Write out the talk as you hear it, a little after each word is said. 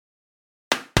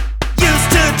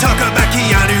talk about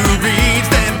Keanu Reeves,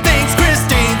 then things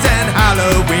Christine's and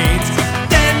Halloween's.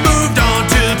 Then moved on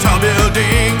to tall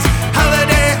buildings,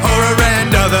 holiday horror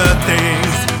and other things.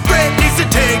 Brett needs to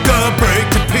take a break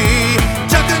to pee,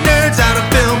 chuck the nerds out of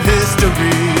film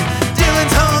history.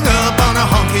 Dylan's hung up on a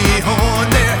honky horn,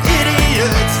 they're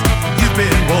idiots. You've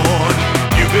been warned,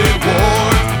 you've been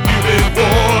warned, you've been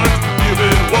warned, you've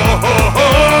been warned.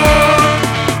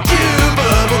 Chew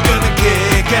bubblegum and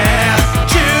kick ass,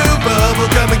 chew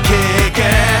bubblegum and kick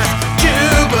ass,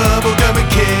 chew bubblegum and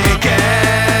kick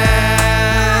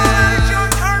ass. John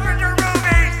Carpenter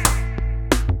movies.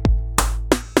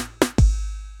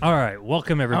 All right,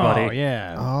 welcome everybody. Oh,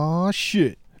 yeah. Oh,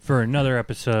 shit. For another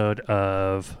episode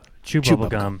of Chew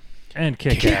Bubblegum and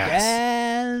Kick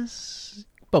Ass.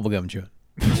 Bubblegum chewing.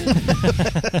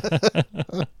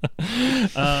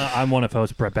 I'm one of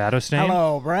hosts, Brett Battostain.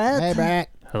 Hello, Brett. Hey, Brett.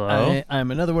 Hello.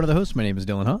 I'm another one of the hosts. My name is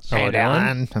Dylan Haas. Hello,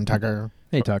 Dylan. I'm Tucker.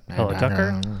 Hey, Tuck. Hello,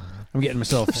 Tucker. I'm getting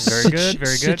myself Very good,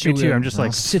 very good. Me too. I'm just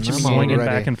like swinging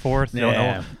back and forth. Don't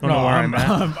know where I'm at.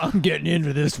 I'm getting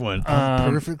into this one.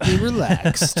 Perfectly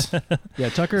relaxed. Yeah,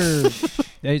 Tucker,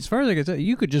 as far as I can tell,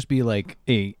 you could just be like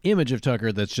a image of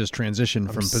Tucker that's just transitioned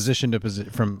from position to position,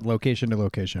 from location to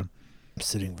location. I'm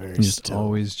sitting very You just still.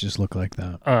 always just look like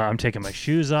that. I'm taking my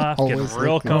shoes off, getting Always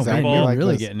real look exactly comfortable. like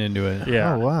really this. getting into it.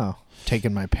 Yeah. Oh, wow.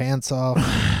 Taking my pants off.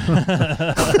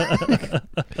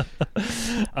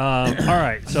 All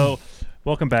right, so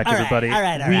welcome back, everybody. All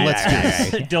right. Let's do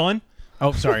this. Dylan.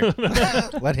 Oh, sorry.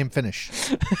 Let him finish.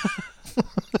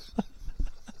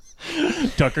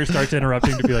 Tucker starts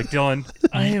interrupting to be like, Dylan,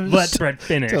 let Brett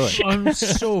finish.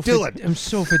 Dylan. I'm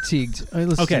so fatigued. All right,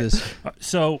 listen Okay, to this.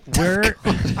 so we're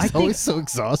He's always so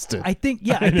exhausted. I think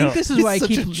this is why I It's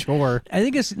keep such a chore. I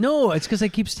think it's because I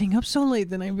keep staying up so late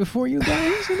the night before you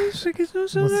guys, and it's like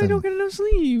so I don't get enough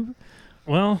sleep.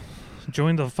 well,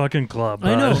 join the fucking club.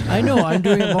 I know. bud. I'm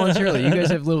doing it voluntarily. You guys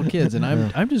have little kids, and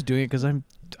I'm just doing it because I'm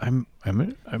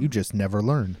You just never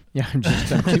learn. yeah. I'm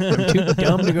too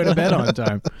dumb to go to bed on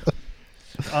time.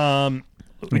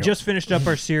 We just finished up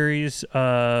our series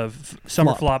of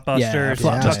Summer Flopbusters.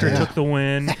 Yeah, Tucker yeah. took the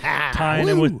win, tying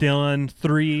in with Dylan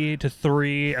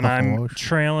 3-3, and I'm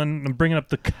trailing. I'm bringing up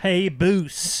the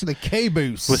caboose The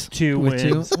K-Boost. with two With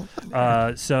two? wins.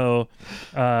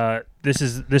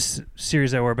 This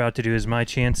series that we're about to do is my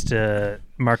chance to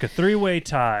mark a three-way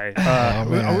tie. Are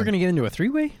we going to get into a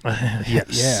three-way?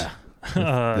 Yes.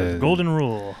 The- Golden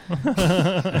rule.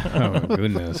 Oh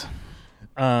goodness.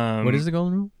 What is the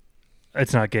golden rule?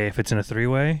 It's not gay if it's in a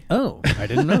three-way. Oh, I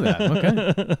didn't know that.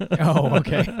 Okay. Oh,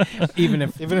 okay. Even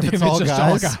if it's all just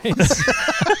guys. all guys.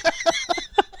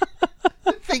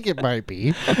 I think it might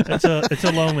be. It's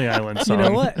a Lonely Island song. You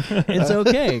know what? It's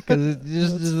okay because it's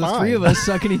just the three of us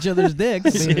sucking each other's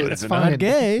dicks. I mean, It's not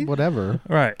gay. Whatever.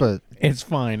 Right. But It's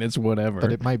fine. It's whatever.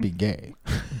 it might be gay.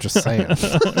 I'm just saying.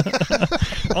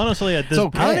 Honestly, at this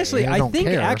okay. Honestly, I I don't think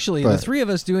care, actually but- the three of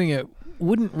us doing it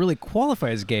wouldn't really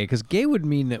qualify as gay because gay would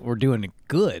mean that we're doing a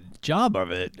good job of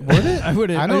it. Would it?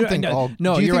 I don't think all.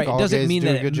 No, do you you're think right. all It doesn't gays mean do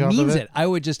a that good it job of means it? it. I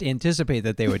would just anticipate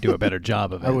that they would do a better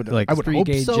job of it. I would three hope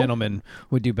gay so. gentlemen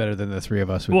would do better than the three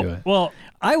of us would do it. Well,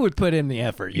 I would put in the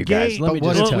effort, you Gay- guys. Let me But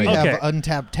what just if tell we you. Okay. have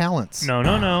untapped talents?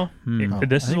 no.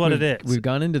 This is what it is. We've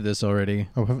gone into this already.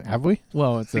 Oh, have we?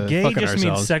 Well, it's The a gay fucking just means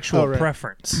ourselves. sexual Oh, right.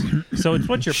 preference. So it's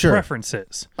what your Sure. preference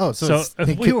is. Oh, so it's-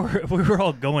 if we were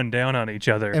all going down on each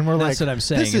other, And we're That's like, what I'm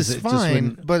saying, this is is it just fine,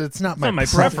 wouldn't- but it's not it's not my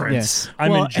preference. Yeah.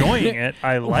 I'm Well, enjoying it.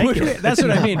 I like it. That's what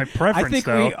I It's not mean. My preference, I think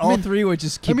though. we all three would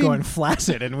just keep I mean- going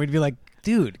flaccid, and we'd be like,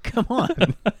 "Dude, come on!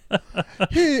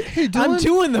 Hey, Dylan. I'm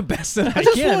doing the best that I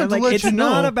just can." wanted I'm to like, let "It's you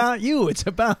not know." about you. It's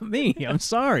about me. I'm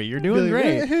sorry. You're Be doing like,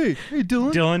 great." Hey,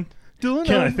 Dylan. Dylan, Dylan,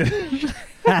 can I finish?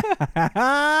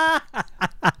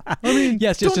 I mean,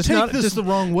 Yes, don't just take not- this just- the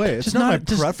wrong way. It's just not my not-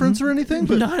 just preference or anything,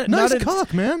 but not nice in-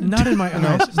 cock, man. Not in my You know,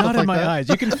 eyes. stuff Not in like my that. eyes.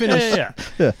 You can finish.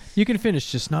 Yeah. You can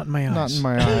finish. Just not in my eyes. Not in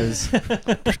my eyes.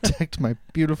 Protect my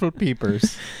beautiful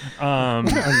peepers. Um,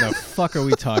 What the fuck are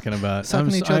we talking about?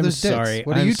 Sucking each I'm other's sorry. dicks.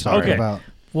 What are I'm you sorry. talking Okay. about?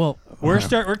 Well, we're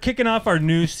kicking off our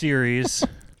new series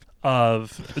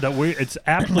it's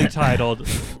aptly titled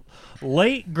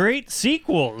Late Great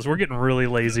Sequels. We're getting really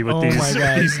lazy with Oh these my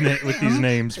God. with these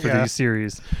names for Yeah. these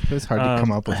series. It was hard to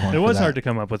come up with one. It was for hard that. to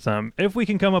come up with some. If we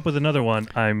can come up with another one,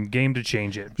 I'm game to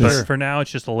change it. But Sure. for now, it's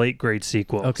just a late great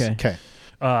sequels. okay. Okay.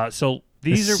 So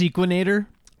these are Sequinator.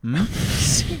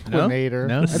 Sequinator.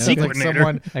 No? That sounds like Sequinator.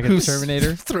 someone Like a who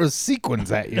Terminator? throws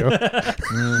sequins at you. like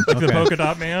the okay. polka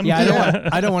dot man. Yeah,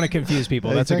 I don't want to confuse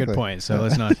people. That's a good Exactly. point. So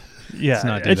let's not. Yeah, Let's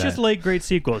not do it's that. just late great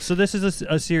sequels. So this is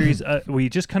a series we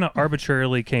just kind of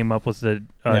arbitrarily came up with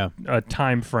a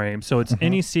time frame. So it's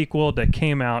any sequel that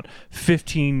came out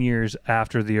 15 years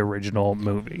after the original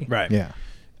movie. Right. Yeah.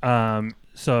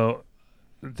 So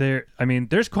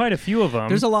there's quite a few of them.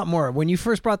 There's a lot more. When you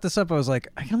first brought this up, I was like,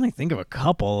 I can only think of a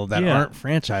couple that aren't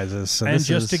franchises. So and this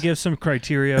just is... to give some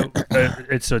criteria,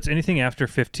 it's anything after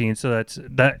 15. So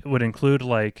that would include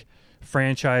like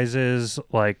franchises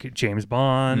like James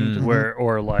Bond,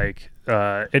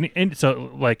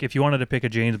 so like if you wanted to pick a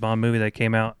James Bond movie that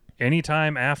came out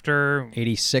anytime after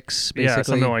 86, basically. yeah,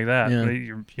 something like that. Yeah.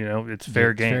 You know, it's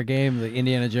fair game. Fair game. The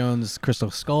Indiana Jones Crystal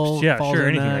Skull. Yeah, falls sure,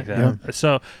 in anything like that. Yeah.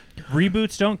 So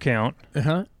reboots don't count,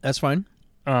 That's fine.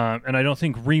 and I don't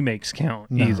think remakes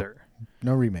count either.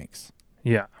 No remakes.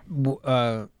 Yeah,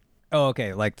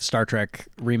 Okay, like the Star Trek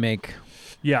remake.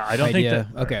 yeah, I don't idea.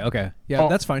 think that. Okay. Yeah,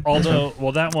 that's fine. Although,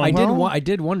 well, that one I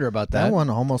did wonder about that. That one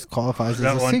almost qualifies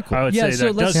that as a one, sequel. I would Yeah, say so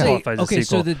that let's does say- qualify as a okay,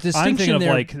 so sequel. the I'm distinction thinking of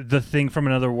there- like The Thing from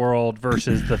Another World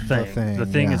versus The Thing. Thing, The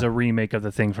Thing yeah. is a remake of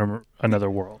The Thing from Another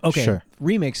World. Okay, Sure.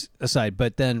 remakes aside,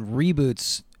 but then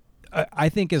reboots. I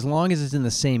think as long as it's in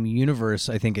the same universe,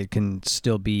 I think it can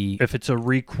still be. If it's a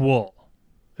requel,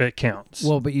 it counts.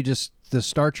 Well, but the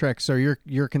Star Trek. So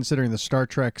you're considering the Star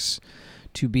Treks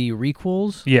to be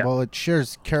requels? yeah. Well, it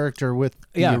shares character with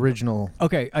the Yeah. original.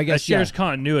 Okay, I It guess shares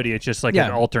continuity. It's just like Yeah.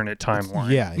 an alternate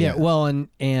timeline. Yeah. Yeah. Well,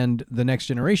 and the Next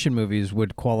Generation movies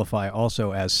would qualify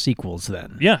also as sequels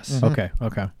then. Yes. Okay.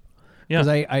 Yeah. Because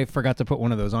I forgot to put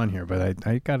one of those on here, but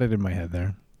I got it in my head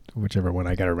there. Whichever one,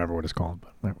 I got to remember what it's called.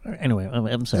 But anyway,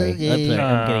 I'm sorry. I'm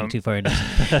getting too far into.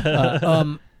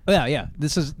 Yeah.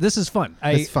 This is fun.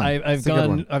 It's fun. It's a good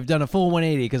one. I've done a full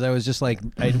 180 because I was just like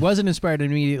I wasn't inspired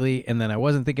immediately, and then I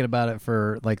wasn't thinking about it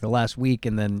for like the last week,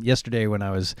 and then yesterday when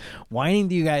I was whining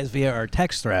to you guys via our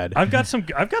text thread, I've got some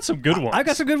good ones. I've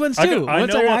got some good ones I too. got- I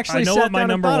Once know what, actually I know sat what my down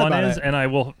number and thought one about is, it. and I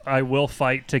will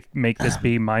fight to make this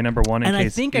be my number one. In And I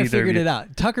case think I either of figured you- it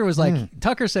out. Tucker was like,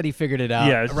 Tucker said he figured it out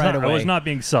Yeah, right away. I was not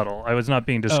being subtle. I was not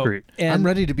being discreet. And I'm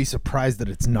ready to be surprised that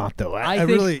it's not though. I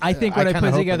think when I kinda put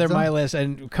hope together it's my not. list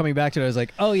and coming back to it, I was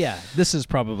like, oh yeah, this is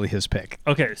probably his pick.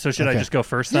 Okay, so should I Okay. just go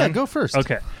first Yeah, then? go first.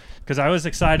 Okay. Because I was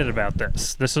excited about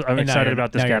this. I'm now excited you're-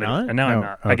 about this now you're category. not? And now I'm Oh,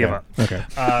 not. I give okay.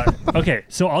 up. Okay. Okay,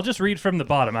 so I'll just read from the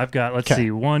bottom. I've got, let's Okay.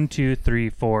 see, 1, 2, 3,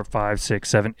 4, 5, 6,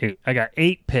 7, 8. I got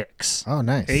 8 picks. Oh,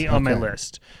 nice. 8 on my Okay.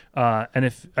 list. And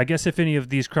if any of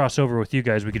these cross over with you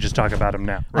guys, we could just talk about them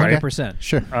now, right? 100%.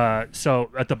 Sure. So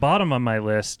at the bottom on my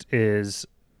list is,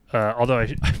 although I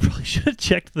probably should have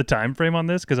checked the time frame on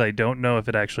this because I don't know if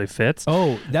it actually fits.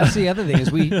 Oh, that's the other thing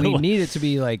is we need it to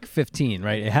be like 15,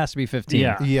 right? It has to be 15.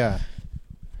 Yeah. Yeah.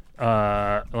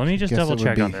 Let me just Guess double it would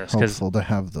check be on this because helpful to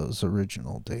have those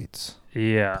original dates.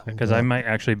 yeah, because I up. might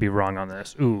actually be wrong on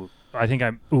this. Ooh, I think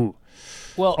I'm. Ooh.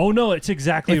 Well, Oh no, it's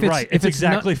exactly if it's, right. if It's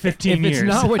exactly not, 15 if years. it's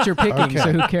not what you're picking, Okay.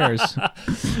 so who cares?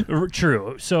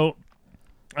 True. So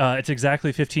it's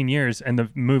exactly 15 years, and the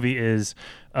movie is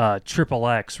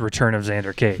XXX: Return of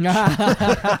Xander Cage.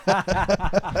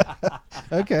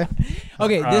 Okay.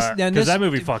 Okay, Because that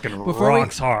movie fucking before we-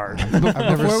 rocks hard. I've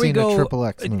never Before we seen go a Triple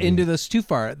X movie. into this too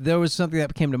far, there was something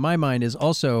that came to my mind is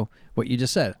also what you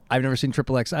just said. I've never seen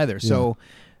Triple X either, so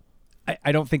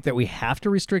I don't think that we have to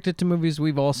restrict it to movies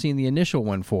we've all seen the initial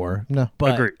one for. No.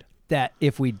 But Agreed. that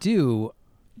if we do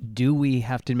we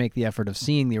have to make the effort of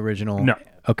seeing the original? No.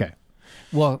 Okay.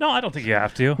 Well, No, I don't think you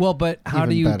have to. well, but how Even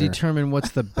do you better. determine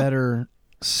what's the better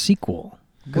sequel?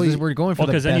 Well, Because we're going for Well,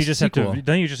 the because best then you just sequel.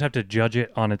 have to judge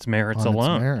it on its merits on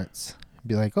alone. its merits.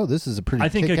 Be like, oh, this is a pretty I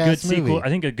think a kick-ass good sequel. movie. I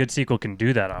think a good sequel can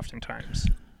do that oftentimes.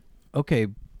 Okay.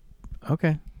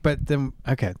 But then,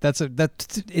 that's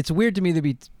it's weird to me to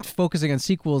be focusing on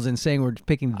sequels and saying we're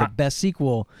picking the best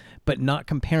sequel, but not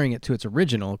comparing it to its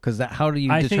original. Because how do you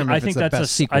determine if it's the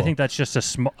best sequel? I think that's just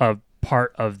a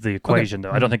part of the equation,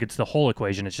 though. I don't think it's the whole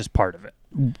equation. It's just part of it.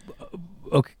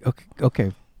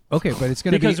 Okay, but it's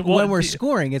going to be Because, well, when we're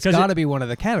scoring, it's 'cause got to be one of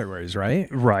the categories, right?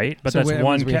 Right, but So that's that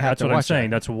one. means we have That's to what I'm watch saying.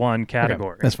 that. That's one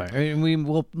category. Okay, that's fine. I mean, we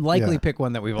will likely Yeah. pick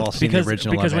one that we've all seen because the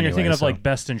original because of when you're thinking anyway, of like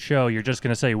best in show, you're just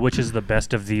going to say which is the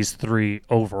best of these three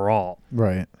overall,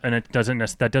 Right. and it doesn't.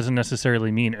 That doesn't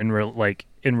necessarily mean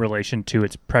in relation to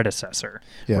its predecessor.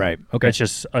 Yeah. right? Okay, It's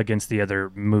just against the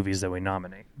other movies that we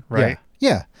nominate. Right.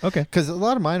 Yeah. okay. Because a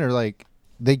lot of mine are like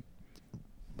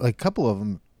a couple of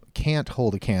them can't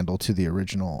hold a candle to the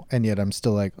original, and yet I'm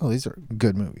still like, oh, these are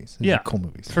good movies. These Yeah, are cool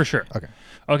movies. For sure. Okay.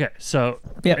 Okay, so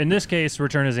Yeah. in this case,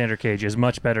 Return of Xander Cage is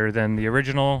much better than the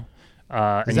original.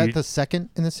 Is that the second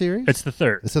in the series? It's the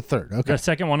third. It's the third. Okay. The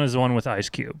second one is the one with Ice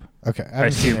Cube. Okay. I haven't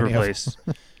Ice seen Cube any of them. replaced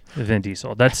Vin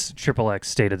Diesel. That's XXX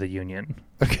State of the Union.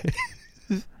 Okay.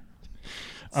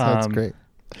 Sounds great.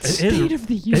 State of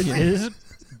the Union. It is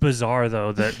bizarre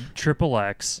though that Triple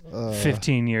X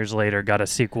 15 years later got a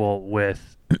sequel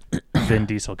with Vin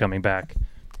Diesel coming back.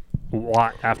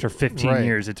 What after 15 Right.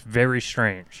 years? It's very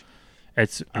strange.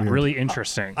 It's really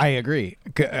interesting. I agree.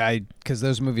 Because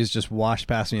those movies just washed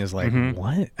past me as like,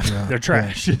 what? They're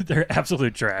trash. They're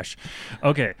absolute trash.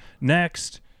 Okay,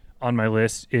 next on my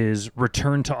list is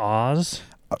Return to Oz.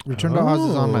 Return to Oz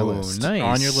is on my list. Nice.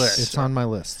 On your list. It's on my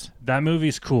list. That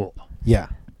movie's cool. Yeah.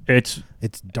 It's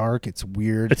dark. It's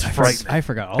weird. It's frightening. I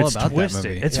forgot all It's about twisted. that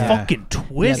movie. It's Yeah. fucking Yeah,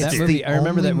 twisted. that movie. I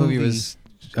remember that only movie was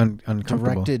uncomfortable.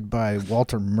 directed by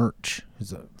Walter Murch,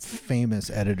 who's a famous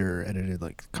editor. Edited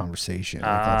like Conversation, like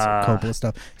lots of Coppola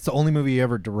stuff. It's the only movie he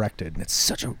ever directed, and it's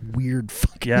such a weird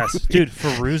fucking Yes, movie. dude.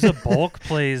 Feruza Balk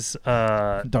plays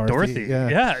Dorothy.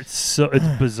 yeah. It's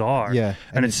bizarre. Yeah,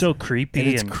 and it's so creepy. And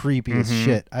it's creepy as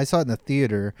shit. I saw it in the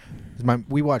theater.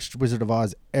 We watched Wizard of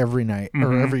Oz every night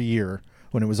or every year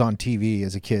when it was on TV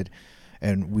as a kid.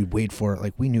 And we'd wait for it.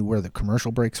 Like, we knew where the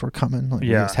commercial breaks were coming. Like, we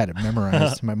just had it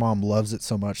memorized. My mom loves it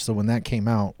so much. So when that came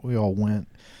out, we all went.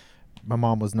 My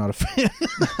mom was not a fan.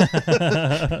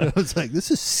 I was like,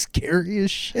 this is scary as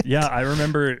shit. Yeah, I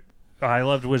remember I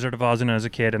loved Wizard of Oz when I was a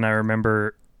kid, and I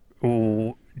remember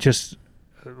just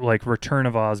like Return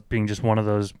of Oz being just one of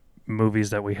those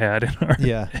movies that we had in our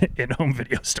in-home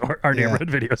video store, our neighborhood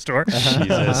video store.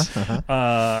 Jesus.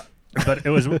 But it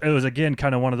was again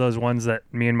kind of one of those ones that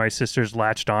me and my sisters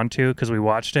latched onto because we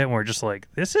watched it and we're just like,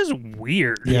 this is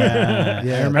weird. Yeah.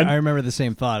 Yeah. I remember the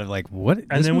same thought of like, what?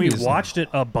 And then we watched it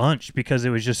a bunch because it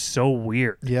was just so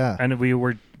weird. Yeah. And we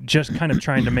were just kind of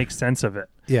trying to make sense of it.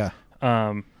 Yeah.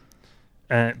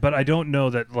 But I don't know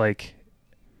that like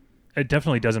it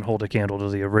definitely doesn't hold a candle to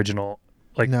the original.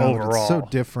 Like No, overall, it's so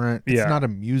different. It's Yeah. not a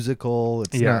musical.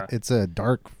 It's Yeah. not. It's a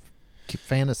dark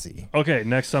fantasy. Okay,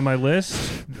 next on my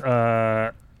list,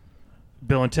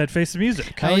 Bill and Ted Face the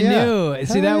Music. I yeah. knew.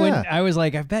 See, Hell that yeah. one, I was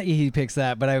like, I bet you he picks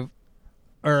that, but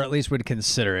or at least would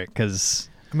consider it because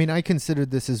I mean, I considered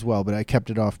this as well, but I kept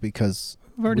it off because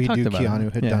we've already we talked knew about Keanu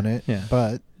it. had Yeah, done it. Yeah.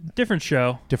 But Different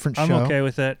show. different show. I'm okay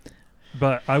with it.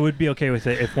 But I would be okay with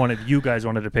it if one of you guys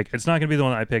wanted to pick. It's not going to be the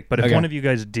one that I picked, but if Okay. one of you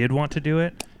guys did want to do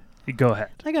it, go ahead.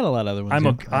 I got a lot of other ones.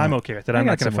 I'm okay with it. I'm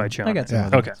not going to fight you on I got it. some. Yeah.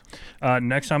 other Okay. ones.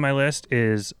 Next on my list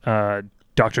is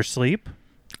Dr. Sleep.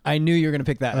 I knew you were going to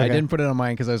pick that. I Okay. didn't put it on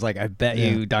mine because I was like, I bet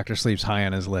you Dr. Sleep's high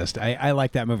on his list. I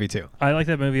like that movie too. I like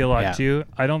that movie a lot Yeah. too.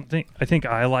 I think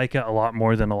I like it a lot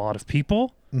more than a lot of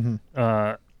people. Mm-hmm.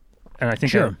 And I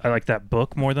think Sure. I like that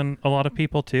book more than a lot of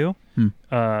people too.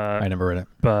 I never read it.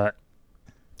 But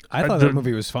I thought that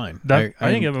movie was fine. I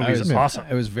think that movie is awesome.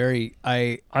 It was very.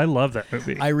 I love that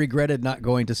movie. regretted not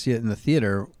going to see it in the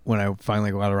theater when I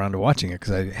finally got around to watching it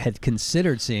because I had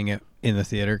considered seeing it in the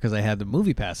theater because I had the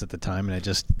movie pass at the time and I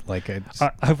just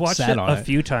I've watched sat it on a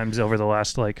few times over the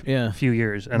last few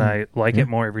years, and I like it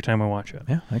more every time I watch it.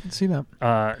 Yeah, I can see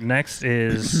that. Next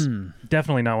is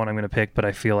definitely not one I'm going to pick, but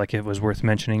I feel like it was worth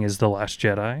mentioning is The Last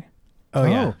Jedi. Oh,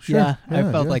 yeah. sure. Yeah, I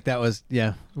Yeah, felt yeah. like that was,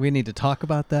 we need to talk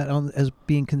about that as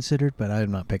being considered, but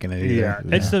I'm not picking it either.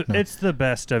 It's the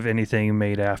best of anything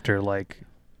made after, like,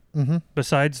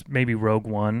 besides maybe Rogue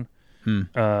One.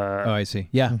 I see.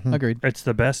 Yeah, agreed. It's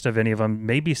the best of any of them,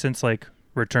 maybe since, like,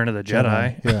 Return of the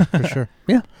Jedi. Yeah, for sure.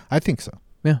 Yeah. I think so.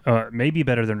 Maybe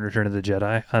better than Return of the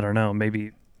Jedi. I don't know.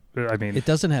 Maybe, I mean... It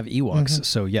doesn't have Ewoks,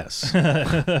 so yes.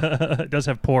 It does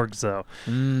have porgs, though.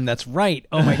 That's right.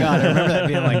 Oh, my God. I remember that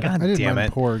being like, God I didn't damn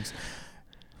mind it. porgs.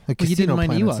 The Well, you didn't Casino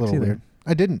mind Planet's Ewoks a little either. weird.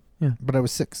 I didn't. Yeah. But I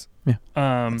was 6.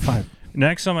 5.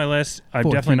 Next on my list, I'm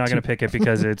 4, definitely 3, not going 2. to pick it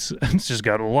because it's just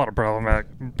got a lot of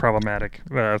problematic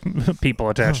people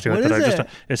attached to What it. That is I just it?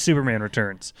 it's Superman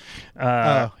Returns.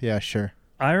 Oh, yeah, sure.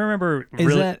 I remember Is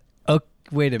really. that... Oh,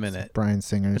 wait a minute. Brian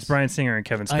Singer's. It's Bryan Singer and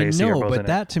Kevin I Spacey are know, both but in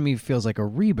that to me feels like a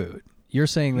reboot. You're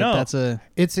saying that No. that's a...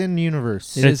 It's in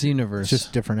universe. It is universe. It's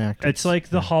just different actors. It's like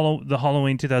the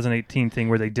Halloween 2018 thing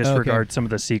where they disregard some of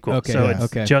the sequels. Okay, So yeah,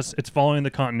 it's okay. it's following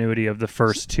the continuity of the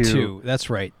first two. That's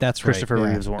right. That's Christopher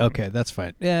right. Reeves one. Okay, that's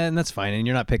fine. Yeah, and that's fine. And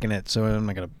you're not picking it, so I'm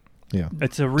not going to... Yeah.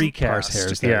 It's a recast.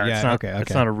 hairs there. Yeah, Yeah, it's not, okay.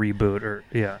 It's not a reboot or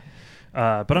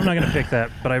but I'm not going to pick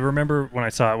that. But I remember when I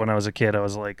saw it when I was a kid, I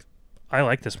was like, I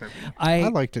like this movie. I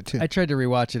liked it too. I tried to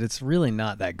rewatch it. It's really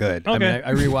not that good. I Okay. mean,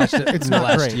 I rewatched it It's in the not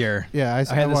last great. year. Yeah, I I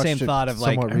had the watched same it thought of like,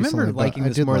 I somewhat remember recently, but liking I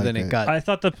this did more like than it got. I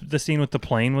thought the scene with the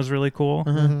plane was really cool.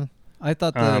 I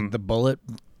thought the bullet,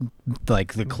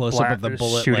 like the close up of the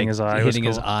bullet, shooting like, his eye was hitting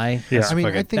his cool. eye. Yeah. That's I mean, I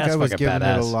fucking- think that's I was fucking giving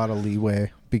badass. it a lot of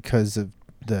leeway because of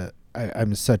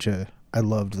I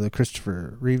loved the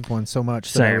Christopher Reeve one so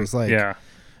much that I Same. was like, yeah.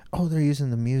 oh, they're using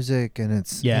the music and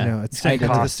it's it's Same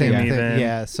kind of the same costume thing. even.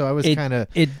 Yeah, so I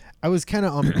was kind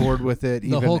of on board with it,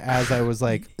 even whole as I was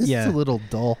like, this is a little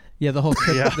dull. Yeah, the whole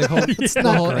Yeah. the whole, It's the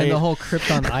not whole great. and the whole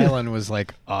Krypton Island was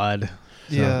like odd.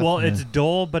 So, Yeah. Well, it's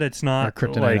dull, but it's not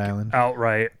Kryptonite like Island.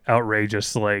 outright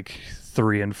outrageous like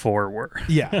 3 and 4 were.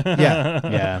 Yeah.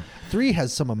 yeah. 3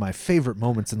 has some of my favorite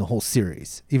moments in the whole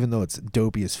series, even though it's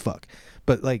dopey as fuck.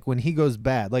 But like when he goes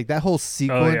bad, like that whole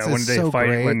sequence when is they so fight,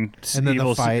 great. when and then evil,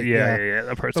 the fight, yeah,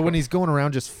 that part's But when cool. he's going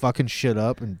around just fucking shit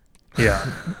up and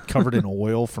yeah. covered in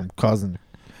oil from causing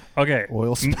Okay.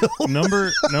 oil spill.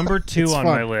 number 2 It's on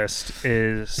fun. my list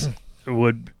is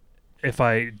if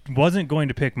I wasn't going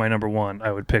to pick my number 1,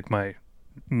 I would pick my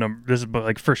number. This is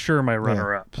like for sure my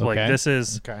runner up. Okay. Like this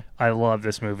is. Okay. I love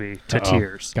this movie to Uh-oh.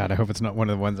 tears. God, I hope it's not one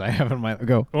of the ones I have on my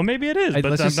go. Well, maybe it is, but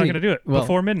let's I'm just not see. going to do it Well-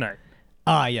 before midnight.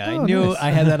 Ah, yeah, I Oh, knew nice.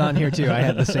 I had that on here too. I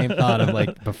had the same thought of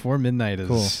like before midnight is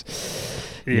Cool.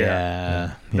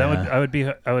 Yeah.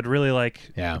 I would really like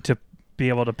Yeah. to be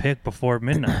able to pick before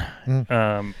midnight.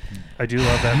 Mm. I do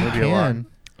love that movie a lot.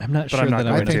 I'm not But sure I'm not that gonna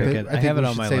I I would think, pick that, it. I I think have we it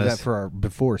on should my save list. that for our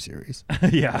before series,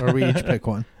 Yeah. or we each pick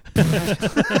one. We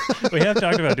have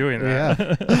talked about doing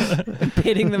that.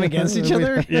 Pitting them against each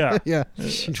other. Yeah. Yeah.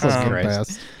 Jesus Fucking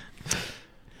Christ.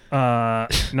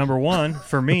 best. Number 1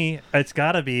 for me, it's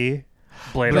got to be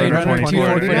Blade Blade Runner Runner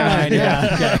 2049.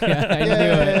 2049. Yeah.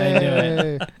 I knew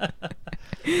it.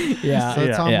 Yay. Yeah. So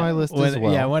it's on my list as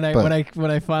well. Yeah, when but-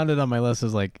 I found it on my list, I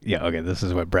was like, yeah, okay, this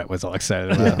is what Brett was all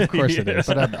excited about. Of course it is.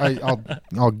 But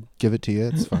I'll give it to you.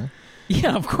 It's fine.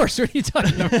 Yeah, of course. What are you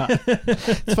talking about?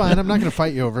 It's fine. I'm not going to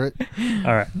fight you over it.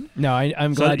 All right. No,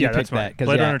 I'm So, glad you yeah, that's picked that fine. because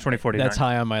Blade Runner 2049. that's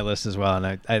high on my list as well,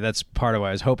 and I that's part of why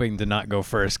I was hoping to not go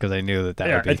first because I knew that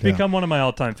Yeah, would be. it's become one of my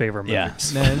all-time favorite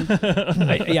movies.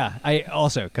 Yeah. I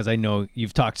also because I know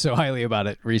you've talked so highly about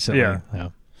it recently. Yeah.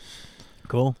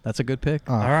 Cool. That's a good pick.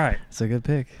 All right. That's a good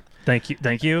pick. Thank you.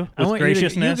 I With want you to-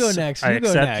 graciousness, you go next. I You go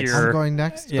accept next. your. I'm going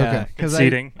next. Yeah, Okay. because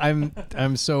Conceding.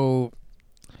 I'm so.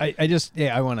 I just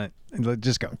I want to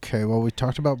just go. Okay. Well, we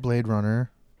talked about Blade Runner.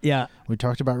 Yeah. We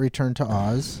talked about Return to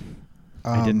Oz.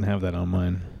 I didn't have that on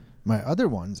mine. My other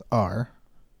ones are.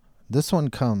 This one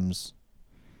comes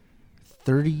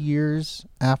 30 years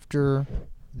after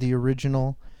the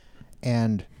original,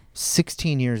 and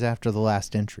 16 years after the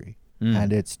last entry.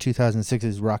 And it's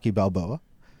 2006's Rocky Balboa,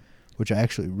 which I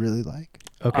actually really like.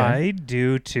 Okay. I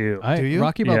do too. Do you?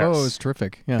 Rocky Balboa Yes. is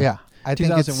terrific. Yeah. Yeah. I think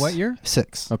 2000 it's what year?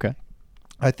 6. Okay.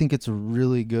 I think it's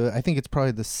really good. I think it's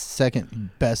probably the second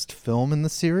best film in the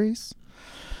series.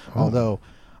 Although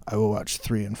I will watch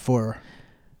 3 and 4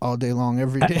 all day long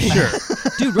every day. Sure.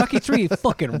 Dude, Rocky 3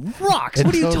 fucking rocks. It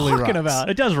What are you totally talking rocks. about?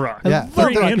 It does rock. Yeah.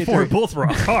 3 Rocky and 4 3. both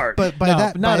rock hard. But by No,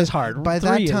 that not by- as hard. By 3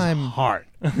 that is time, hard.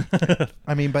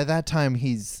 I mean, by that time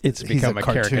he's become a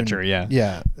cartoon. caricature, yeah.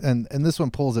 Yeah, and this one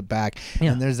pulls it back.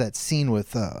 Yeah. And there's that scene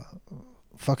with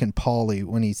fucking Paulie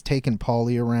when he's taking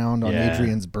Paulie around on Yeah.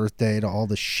 Adrian's birthday to all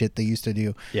the shit they used to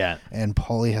do. Yeah. And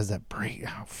Paulie has that break.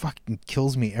 Oh, fucking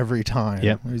kills me every time.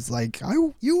 Yep. He's like,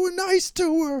 you were nice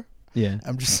to her. Yeah.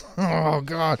 I'm just, oh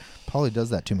god. Paulie does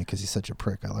that to me because he's such a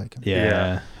prick. I like him.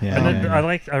 Yeah. Yeah. And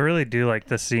then I really do like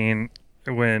the scene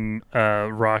when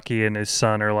Rocky and his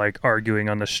son are like arguing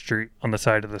on the street, on the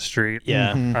side of the street.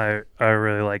 Yeah. Mhm. I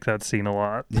really like that scene a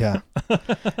lot. Yeah.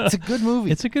 It's a good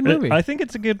movie. It's a good movie. I think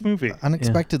it's a good movie.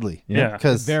 Unexpectedly. Yeah.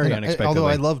 Because Very unexpectedly. although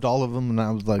I loved all of them and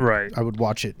I was like, Right. I would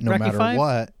watch it no Rocky matter 5?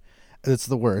 what. It's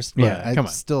the worst. But Yeah, I come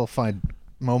on. still find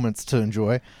moments to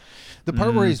enjoy. The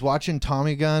part where he's watching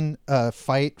Tommy Gunn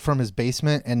fight from his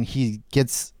basement and he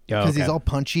gets, because he's all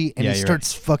punchy and Yeah, he you're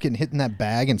starts fucking hitting that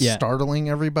bag and Yeah. startling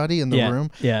everybody in the Yeah, room.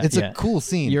 yeah, It's yeah. a cool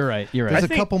scene. You're right. You're right. There's I a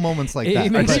think couple moments like It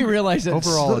that. makes but you realize that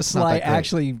overall, it's not Sly that great.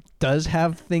 actually does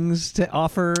have things to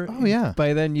offer. Oh, yeah.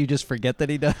 By then you just forget that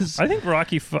he does. I think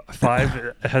Rocky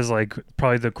 5 has like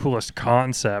probably the coolest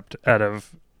concept out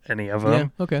of any of yeah.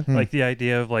 them. Okay. Like the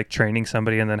idea of like training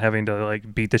somebody and then having to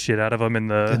like beat the shit out of them in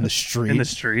the street. In the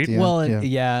street. Yeah. Well,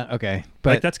 yeah. Okay. But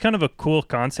Like that's kind of a cool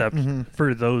concept Mhm.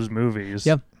 for those movies.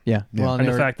 Yep. Yeah. Yeah. Well, And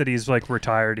the they're- fact that he's like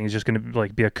retired and he's just gonna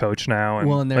like be a coach now, and,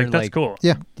 Well, and they're, like that's like- cool.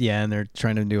 Yeah. yeah, and they're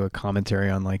trying to do a commentary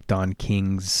on like Don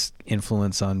King's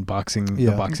influence on boxing,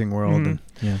 Yeah. the boxing world. Mhm.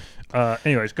 And, yeah.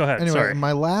 Anyways, go ahead. Anyway, Sorry.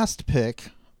 my last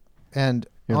pick, and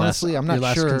Your honestly, last, I'm not your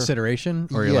last sure. consideration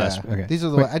or your yeah, last. Okay. these are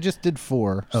the. Wait. I just did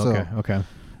 4. Oh, so okay. Okay.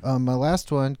 my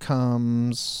last one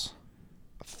comes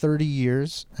 30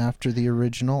 years after the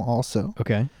original, also,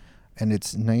 Okay. and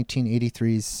it's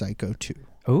 1983's Psycho 2,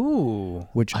 Ooh,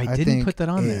 which I didn't think put that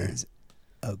on there. is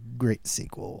a great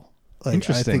sequel. Like, I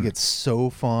Interesting. think it's so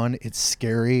fun. It's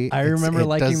scary. I remember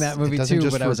liking that movie it doesn't too,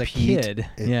 just but I was a repeat. kid.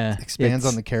 It Yeah, expands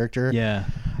it's- on the character. Yeah.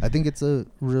 I think it's a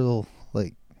real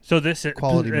So this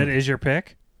quality it movie. is your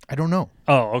pick? I don't know.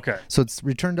 Oh, okay. So it's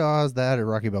Return to Oz, that, or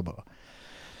Rocky Balboa.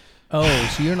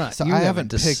 Oh, so you're not. So you I haven't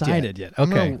haven't picked decided yet.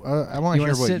 I'm Okay. gonna, I want to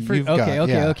hear what you've got.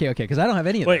 Okay. Because I don't have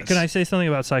any of Wait, this. can I say something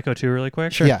about Psycho 2 really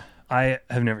quick? Sure. Yeah. I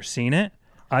have never seen it.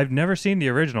 I've never seen the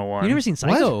original one. You never seen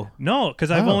Psycho? No,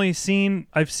 because I've Oh. only seen.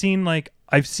 I've seen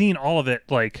all of it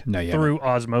No, you through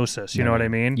osmosis. You No, know what you- I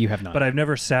mean? you have not. But I've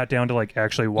never sat down to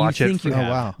actually watch you it. think you Oh, have.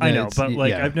 wow. I No, know, it's- but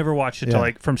yeah. I've never watched it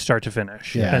Yeah. to from start to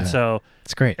finish. Yeah. And so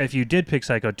It's great. if you did pick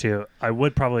Psycho 2, I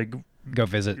would probably Go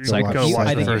visit Go Psycho. watch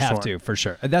I the think you first have one. to for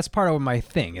sure. That's part of my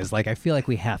thing. Is I feel like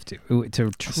we have to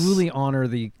truly honor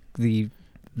the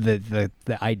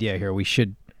idea here. We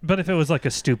should. But if it was like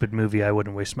a stupid movie, I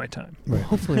wouldn't waste my time.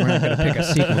 Hopefully, we're not going to pick a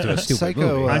sequel to a stupid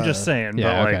Psycho, movie. I'm just saying,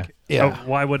 yeah, but okay. Yeah.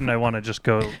 why wouldn't I want to just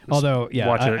go? Although, yeah,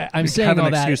 watch it. I'm saying have an all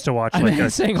that- excuse to watch I'm like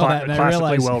a saying all that, and I classically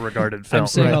realize- well-regarded film. I'm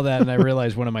saying Right. all that, and I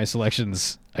realize one of my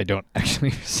selections I don't actually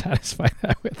satisfy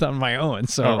that with on my own.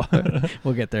 So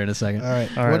we'll get there in a second. All right.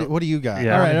 All right. What do you got?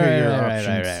 Yeah. I wanna All right, hear your all right, options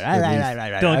all for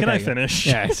right, these. Dylan, can I Okay. finish?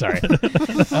 Yeah, sorry.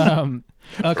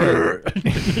 Okay.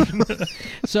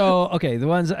 So, okay, the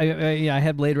ones I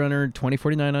had Blade Runner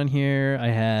 2049 on here. I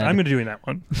had. I'm going to doing that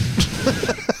one.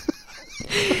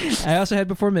 I also had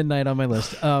Before Midnight on my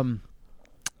list. And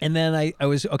then I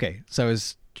was okay. So I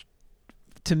was.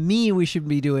 To me, we should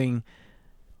be doing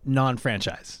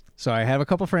non-franchise. So I have a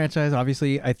couple franchise.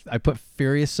 Obviously, I put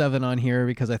Furious 7 on here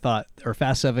because I thought, or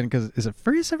Fast 7, because is it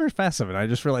Furious 7 or Fast 7? I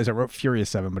just realized I wrote Furious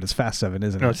 7, but it's Fast 7,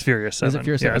 isn't it? No, it's Furious 7. Is it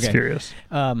Furious 7? Yeah, it's Okay. Furious.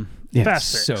 Yeah,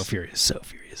 Fast so 6. furious.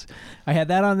 I had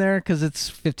that on there because it's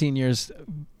 15 years.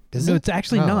 Is No, it? it's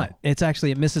actually No. not. It's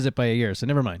actually, it misses it by a year, so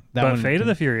never mind. That But one, Fate of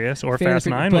the Furious or Fate of the Fast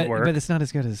Furious- 9 but, would work. But it's not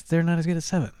as good as, they're not as good as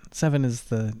 7. 7 is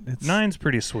the, it's, 9's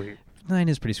pretty sweet. 9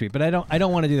 is pretty sweet, but I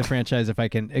don't want to do the franchise if I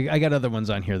can. I got other ones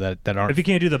on here that aren't. If you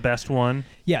can't do the best one,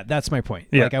 Yeah, that's my point.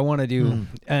 Yeah. Like I want to do,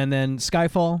 and then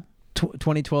Skyfall,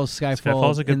 2012 Skyfall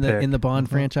Skyfall's a good in the pick. in the Bond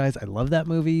franchise. I love that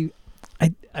movie.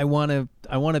 I want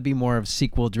to be more of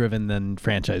sequel driven than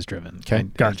franchise driven. Okay,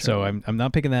 gotcha. So I'm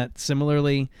not picking that.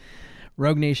 Similarly,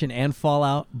 Rogue Nation and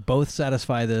Fallout both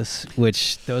satisfy this,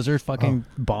 which those are fucking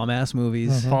bomb ass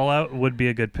movies. Fallout would be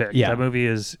a good pick. Yeah. That movie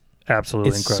is absolutely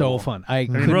It's incredible. so fun. I I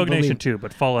mean, couldn't Rogue believe- Nation too,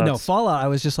 but Fallout. No, Fallout, I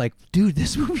was just like, dude,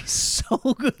 this movie's so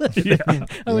good. Yeah.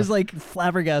 I was like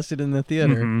flabbergasted in the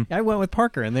theater. Mhm. I went with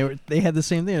Parker and they had the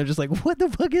same thing. They're just like, what the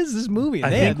fuck is this movie? I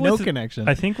They think had no with- connection.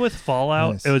 I think with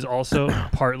Fallout, Nice. it was also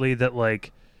partly that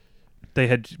like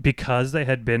because they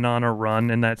had been on a run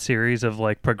in that series of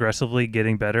like progressively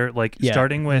getting better, like Yeah.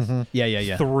 starting with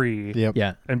yeah. 3 Yep.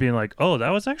 Yeah. and being like, oh,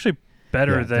 that was actually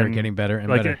better Yeah, they're than getting better and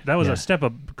like better. that was Yeah. a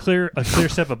clear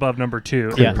step above number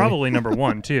 2, Yeah. and probably number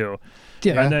 1 too.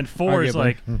 Yeah. And then 4 is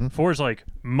arguably. like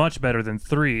much better than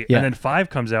 3, Yeah. and then 5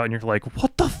 comes out and you're like,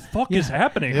 what the fuck is Yeah.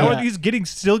 happening? Yeah. How are these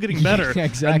still getting better? Yeah,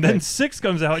 exactly. And then 6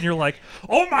 comes out and you're like,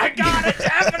 oh my god, it's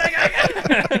happening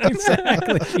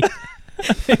again.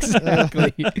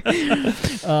 exactly.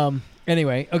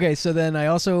 Anyway, okay, so then I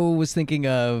also was thinking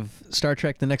of Star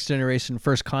Trek The Next Generation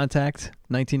First Contact,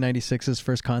 1996's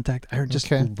First Contact. I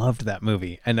just Okay. loved that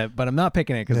movie. But I'm not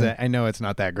picking it because Yeah. I know it's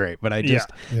not that great, but I just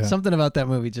Yeah. something about that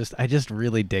movie I just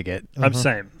really dig it. I'm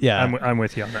same. Yeah. I'm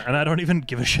with you on that. And I don't even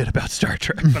give a shit about Star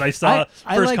Trek, but I saw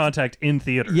I First liked- Contact in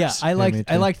theaters. Yeah, I me liked too.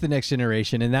 I liked The Next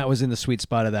Generation, and that was in the sweet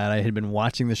spot of that. I had been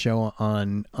watching the show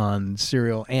on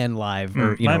Serial and live,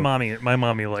 or my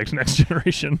mommy liked Next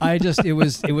Generation. it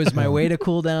was my way to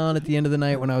cool down at the end of the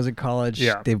night when I was in college.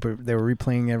 Yeah. They were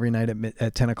replaying every night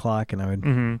at 10 o'clock, and I would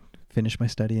Mhm. finish my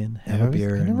study and have Yeah, a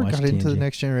beer I and never watch got into TNG. the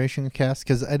Next Generation cast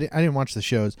because I didn't watch the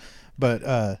shows, but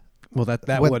Well,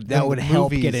 that What- would the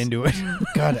help get movies- into it.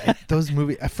 God, those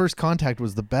movies. First Contact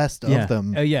was the best Yeah. of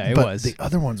them. Oh, yeah, it but was. the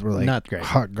other ones were like Not great.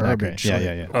 hot Not great. garbage. Yeah, like,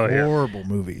 yeah, yeah. Oh, yeah. horrible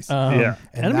movies. Yeah.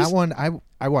 and I'm that just- one,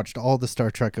 I watched all the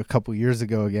Star Trek a couple years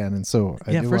ago again, and so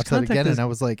I Yeah, did First watch that Contact again, is- and I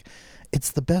was like,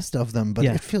 it's the best of them, but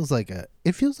Yeah. it feels like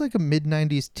a mid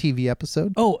 '90s TV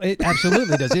episode. Oh, it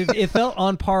absolutely does. It felt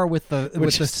on par with the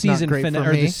Which is not season great finale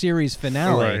for or the me. series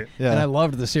finale. Right. Yeah. And I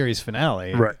loved the series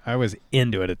finale. Right. I was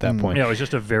into it at that point. Yeah, it was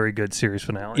just a very good series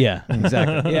finale. Yeah,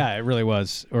 exactly. Yeah, it really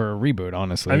was. Or a reboot,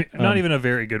 honestly. I mean, not even a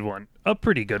very good one. A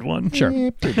pretty good one. Sure.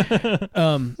 Eh, pretty-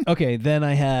 Okay, then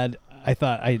I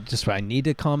thought I need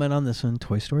to comment on this one.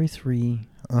 Toy Story 3.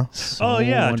 Oh. So Oh,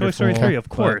 yeah, Toy Story wonderful. 3, of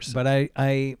course. But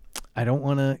I don't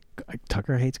want to.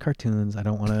 Tucker hates cartoons. I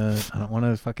don't want to. I'm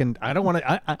like up in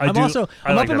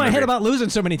that my head movie. about losing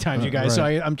so many times, you guys.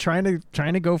 right. So I'm trying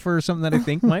to go for something that I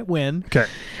think might win. Okay.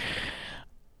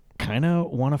 kind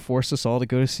of want to force us all to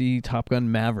go see Top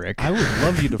Gun Maverick. I would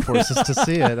love you to force us to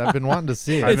see it. I've been wanting to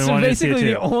see it. I've been It's wanting to see it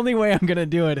basically too. the only way I'm going to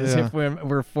do it is Yeah. if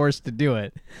we're forced to do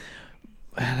it.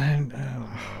 And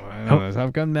I don't know.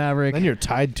 Top Gun Maverick. Then you're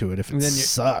tied to it if it Then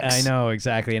sucks. I know,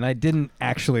 exactly. And I didn't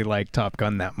actually like Top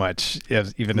Gun that much,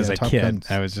 even as a Top kid. Gun's-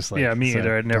 I was just like, Yeah, me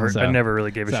either. I never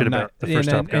really gave a so shit I'm about not- the first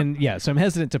and, Top Gun. And yeah, so I'm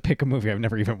hesitant to pick a movie I've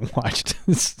never even watched.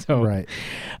 So, Right.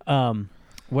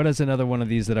 What is another one of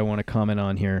these that I want to comment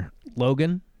on here?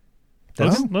 Logan.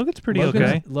 Logan's pretty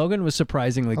okay. Logan was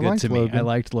surprisingly good liked to me. Logan. I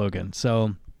liked Logan.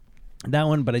 So that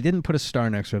one, but I didn't put a star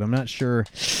next to it. I'm not sure.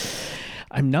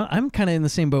 I'm kind of in the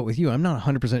same boat with you. I'm not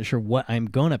 100% sure what I'm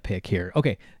going to pick here.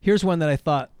 Okay, here's one that I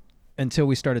thought until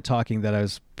we started talking that I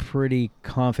was pretty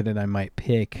confident I might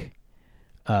pick.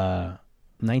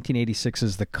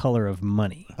 1986's The Color of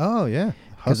Money. Oh yeah,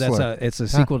 Because Hustler. it's a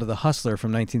sequel to The Hustler from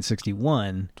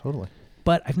 1961. Totally.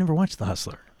 But I've never watched The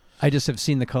Hustler. I just have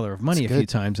seen The Color of Money It's a few good.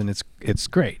 times, and it's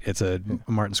great. It's a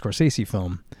Martin Scorsese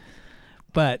film.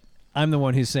 But I'm the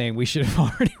one who's saying we should have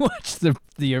already watched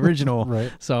the original.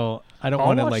 Right. So I don't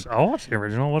want to I'll watch the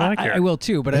original. What do I care? I will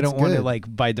too, but I It's don't want to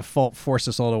good. by default force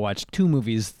us all to watch 2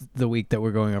 movies the week that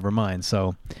we're going over mine.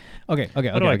 So, okay. What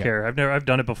do I care? I've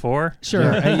done it before. Sure.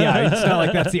 Yeah, it's not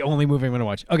like that's the only movie I'm going to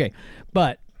watch. Okay,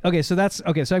 but so that's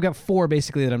okay. So I've got 4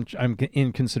 basically that I'm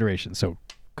in consideration. So,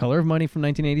 Color of Money from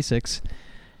 1986,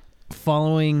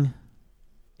 following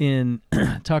in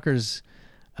Tucker's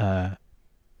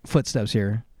footsteps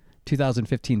here,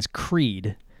 2015's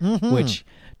Creed, which,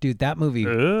 dude, that movie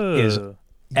is Ugh.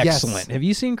 excellent. Yes. Have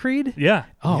you seen Creed? Yeah.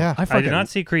 Oh, Yeah. I I fucking did not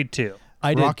see Creed 2.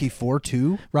 I did. Rocky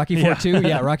 4-2. Rocky Yeah. 4 2,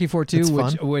 yeah, Rocky 4 2, It's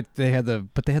which fun. they had the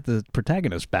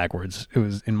protagonist backwards. It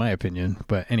was, in my opinion,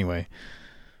 but anyway,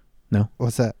 no.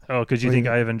 What's that? Oh, because you What do think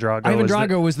you- Ivan Drago Ivan was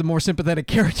Drago was the more sympathetic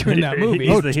character in that movie.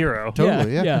 He's the hero.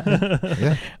 Totally,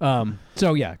 yeah. Yeah.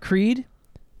 So yeah, Creed,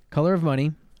 Color of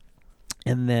Money,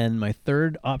 and then my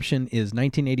third option is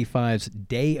 1985's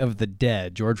Day of the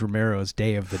Dead, George Romero's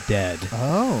Day of the Dead.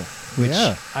 Oh, Which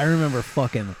yeah. I remember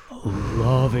fucking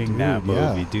loving that Dude,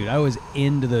 movie, yeah. dude. I was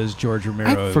into those George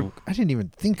Romero. I didn't even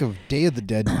think of Day of the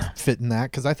Dead fit in that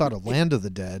because I thought of Land of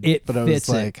the Dead. It but I fits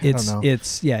was like, it. It's I don't know.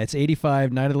 it's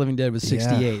 85. Night of the Living Dead was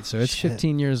 68, Yeah, so it's shit.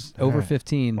 15 years over Yeah.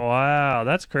 15. Wow,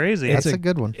 that's crazy. That's a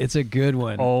good one. It's a good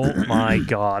one. Oh my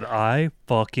god, I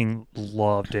fucking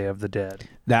love Day of the Dead.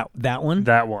 That one.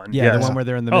 That one. Yeah, yes. the one where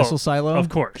they're in the Oh, missile silo. Of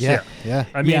course. Yeah, yeah.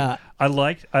 I mean, Yeah. I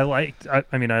loved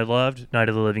Night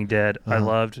of the Living Dead. I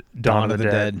loved Dawn of the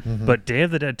Dead. Mhm. But Day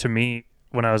of the Dead to me,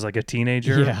 when I was like a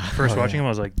teenager, Yeah. first Oh, watching yeah. him, I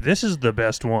was like, this is the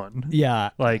best one. Yeah.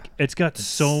 Like, it's got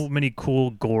so many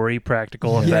cool, gory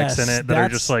practical Yes, effects in it that are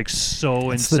that's- just like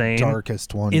so It's insane. the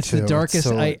darkest one. It's too. the darkest.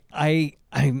 so-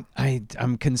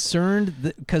 I'm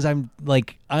concerned because I'm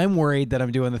worried that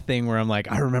I'm doing the thing where I'm like,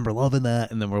 I remember loving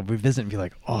that, and then we'll revisit and be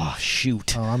like, oh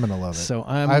shoot. Oh, I'm gonna love it. So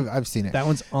I've seen it. that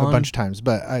one's a on bunch of times,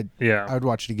 but I Yeah. would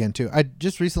watch it again too. I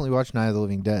just recently watched Night of the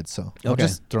Living Dead, so I'll Okay.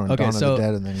 just throw in Okay, Dawn so- of the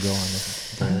Dead and then go on.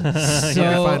 So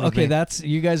Yeah, fine with okay, me. that's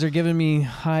you guys are giving me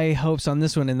high hopes on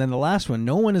this one, and then the last one,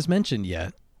 no one has mentioned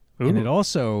yet, and it Ooh.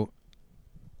 also,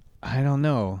 I don't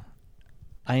know,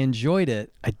 I enjoyed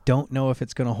it. I don't know if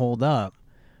it's going to hold up,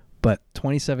 but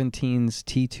 2017's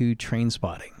T2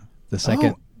 Trainspotting, the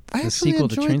second, I the actually sequel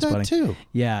to enjoyed that Trainspotting. too.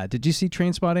 Yeah, did you see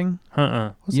Trainspotting?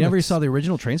 Uh-uh. You never saw the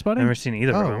original Trainspotting? Never seen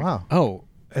either of Oh them. wow. Oh,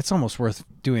 it's almost worth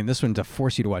doing this one to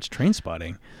force you to watch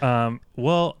Trainspotting.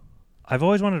 Well, I've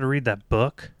always wanted to read that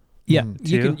book. Yeah,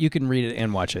 Two? you can read it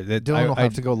and watch it. Dylan will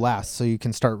have to go last, so you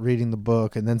can start reading the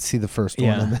book and then see the first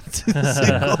Yeah. one, and then see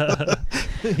the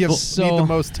sequel. You So- need the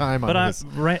most time on But this.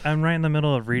 I'm right in the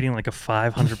middle of reading like a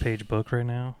 500-page book right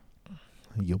now.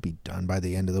 You'll be done by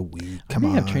the end of the week. I Come may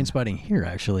on. have Trainspotting here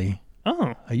actually.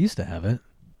 Oh. I used to have it.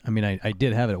 I mean, I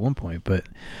did have it at one point, but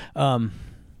I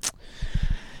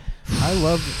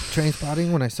loved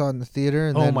Trainspotting when I saw it in the theater.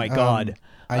 And Oh then, my God.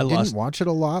 I I didn't lost- watch it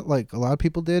a lot, like a lot of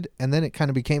people did, and then it kind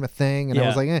of became a thing, and I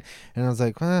was Yeah. like, and I was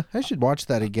like, I should watch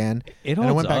that again. It and I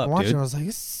holds went back up, and watched dude. it, and I was like,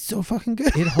 it's so fucking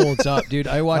good. it holds up, dude.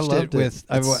 I watched it loved it. with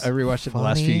I It's rewatched it the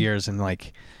last few funny. years, and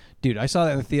like, dude, I saw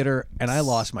that in the theater, and I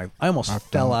almost Knocked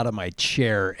fell out. out of my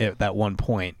chair at that one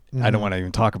point. I Mhm. don't want to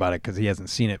even talk about it because he hasn't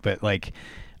seen it, but like.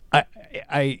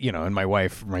 I, and my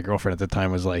wife, my girlfriend at the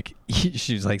time was like,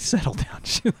 she was like, settle down.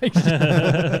 She like,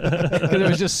 because it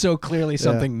was just so clearly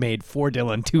something made for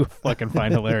Dylan to fucking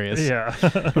find hilarious. Yeah.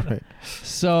 Right.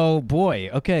 So, boy,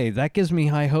 okay, that gives me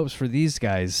high hopes for these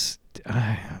guys.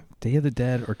 Day of the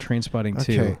Dead or Trainspotting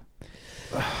 2.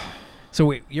 Okay. So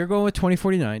wait, you're going with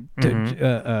 2049,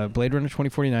 Mhm. Blade Runner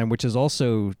 2049, which is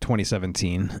also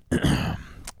 2017.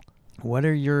 What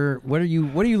are you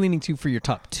leaning to for your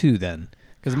top 2 then?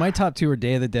 Because my top 2 are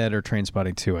Day of the Dead or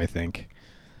Trainspotting 2, I think.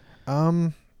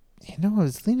 I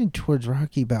was leaning towards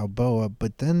Rocky Balboa,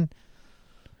 but then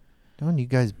knowing you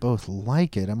guys both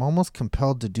like it, I'm almost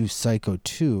compelled to do Psycho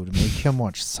 2 to make him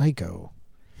watch Psycho.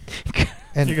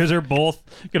 And you guys are both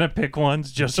gonna pick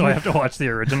ones just so I have to watch the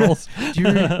originals.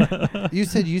 You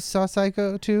said you saw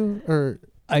Psycho 2, or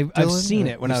I've seen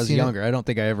it when I was younger. I don't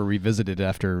think I ever revisited it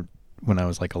after when I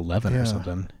was like 11 or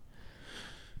something.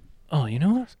 Oh, you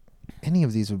know what? Any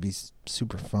of these would be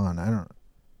super fun. I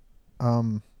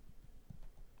don't.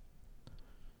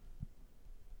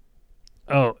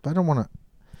 Oh, I don't want to.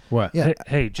 What? Yeah.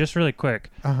 Hey, just really quick.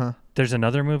 There's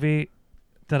another movie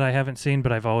that I haven't seen,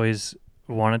 but I've always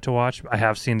wanted to watch. I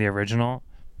have seen the original.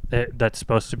 That's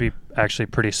supposed to be actually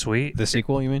pretty sweet. The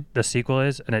sequel, you mean? The sequel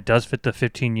is, and it does fit the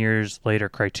 15 years later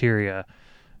criteria.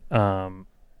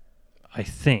 I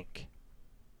think.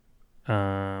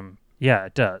 Yeah,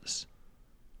 it does.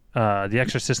 The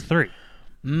Exorcist 3.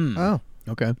 Oh,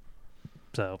 okay.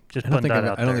 So just putting that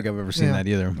out there. I don't think I've ever seen that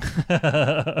either.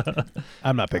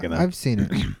 I'm not picking that. I've seen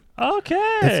it.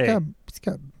 Okay. It's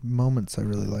got moments I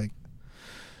really like.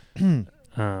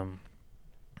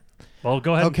 Well,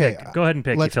 go ahead. Okay, and pick. Go ahead and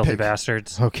pick, you filthy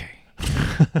bastards. Okay.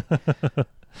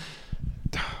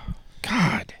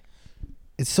 God,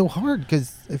 it's so hard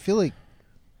because I feel like.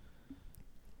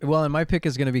 Well, and my pick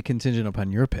is going to be contingent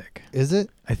upon your pick. Is it?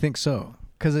 I think so.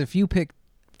 Because if you pick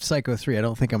Psycho 3, I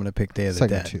don't think I'm going to pick Day of the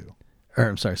Dead. Psycho 2. Or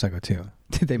I'm sorry, Psycho 2.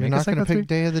 Did they You're make not a Psycho going to 3? pick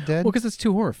Day of the Dead? Well, because it's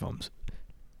 2 horror films.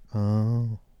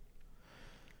 Oh.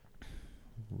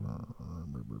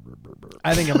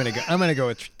 I think I'm gonna go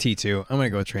with T2. I'm gonna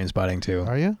go with Trainspotting 2.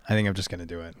 Are you? I think I'm just gonna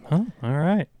do it. Oh, all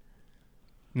right.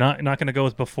 Not gonna go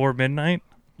with Before Midnight.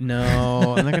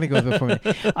 No, I'm not gonna go with Before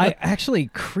Midnight. I actually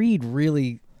Creed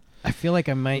really. I feel like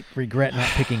I might regret not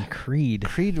picking Creed.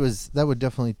 That would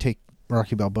definitely take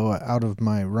Rocky Balboa out of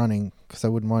my running because I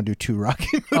wouldn't want to do 2 Rocky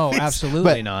movies. Oh,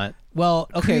 absolutely not. Well,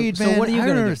 okay. Creed, so man, what are you I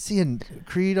gonna remember do? seeing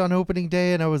Creed on opening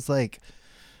day, and I was like,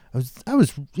 I was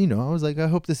like, I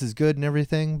hope this is good and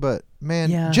everything, but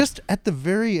man, just at the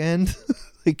very end,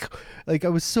 like I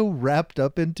was so wrapped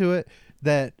up into it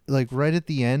that like right at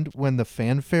the end when the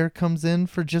fanfare comes in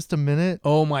for just a minute.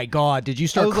 Oh my God! Did you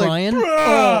start was like, crying?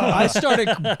 I started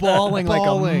bawling like a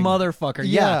motherfucker.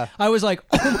 Yeah. I was like,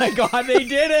 oh my God, they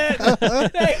did it!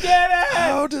 They did it!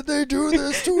 How did they do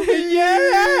this to me?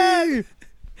 Yeah!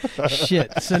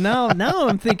 Shit. So now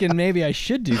I'm thinking maybe I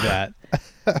should do that.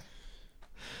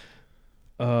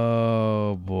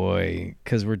 Oh boy,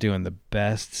 because we're doing the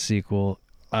best sequel.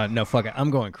 No, fuck it. I'm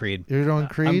going Creed. You're going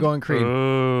Creed? I'm going Creed.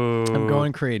 Oh. I'm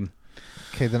going Creed.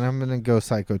 Okay, then I'm gonna go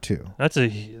Psycho 2.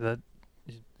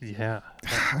 Yeah.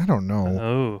 I don't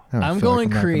know. Oh. I'm going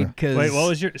Creed because. Wait, what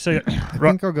was your? So I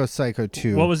think I'll go Psycho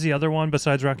 2. What was the other one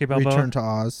besides Rocky Balboa? Return to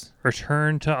Oz.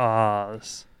 Return to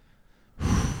Oz.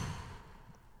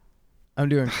 I'm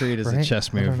doing Creed as a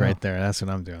chess move know. right there. That's what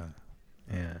I'm doing.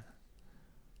 Yeah.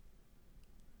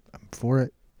 I'm for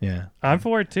it. Yeah. I'm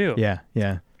for it too. Yeah.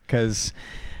 Because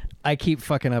I keep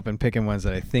fucking up and picking ones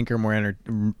that I think are more I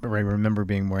remember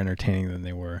being more entertaining than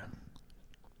they were.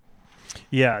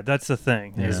 Yeah, that's the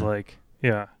thing. Yeah. Is like,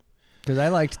 yeah. Because I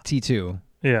liked T2.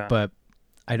 Yeah. But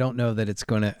I don't know that it's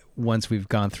going to, once we've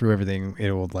gone through everything,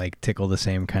 it will like tickle the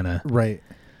same kind of. Right.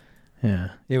 Yeah.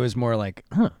 It was more like,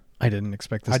 I didn't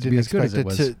expect this to be as good as it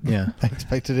was. I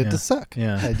expected it to suck.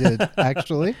 Yeah. I did,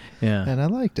 actually. Yeah. And I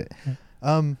liked it.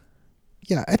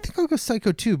 Yeah, I think I'll go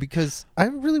Psycho 2 because I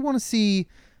really want to see.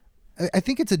 I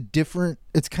think it's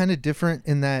kind of different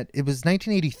in that it was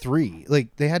 1983. Like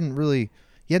you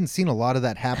hadn't seen a lot of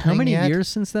that happening. How many yet. years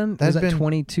since then? That's been been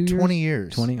 22 years? 20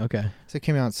 years. 20, okay. So it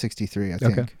came out in 63, I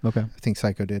think. Okay. I think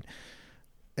Psycho did.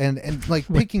 And like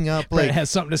picking up Brett like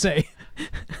has something to say.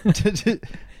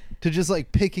 to just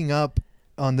like picking up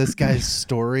on this guy's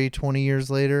story 20 years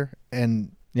later,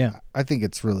 and yeah, I think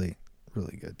it's really,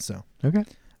 really good. So okay,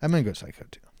 I'm gonna go Psycho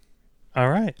 2. All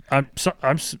right, I'm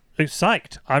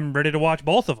psyched. I'm ready to watch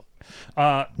both of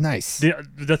them. Nice.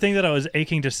 The thing that I was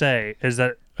aching to say is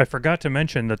that I forgot to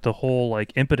mention that the whole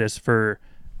like impetus for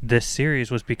this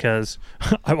series was because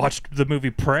I watched the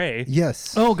movie Prey.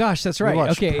 Yes. Oh gosh, that's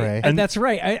right. Okay, Prey. and that's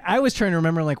right. I was trying to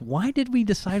remember, like, why did we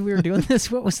decide we were doing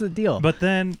this? What was the deal? But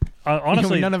then,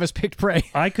 honestly, none of us picked Prey.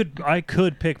 I could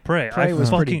pick Prey. Prey was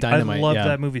pretty dynamite. I love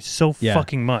that movie so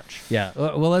fucking much. Yeah.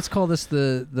 Well, let's call this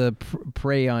the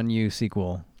Prey on You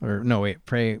sequel. Or no, wait,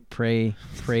 Pray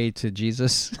to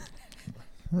Jesus.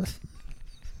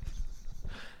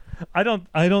 I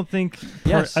don't think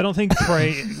Yes. I don't think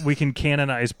Prey we can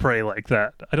canonize Prey like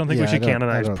that. I don't think we should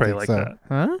canonize Prey like that.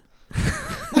 Huh?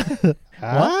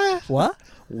 Huh? What?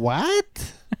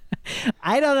 What?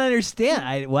 I don't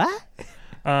understand. What?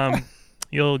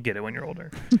 You'll get it when you're older.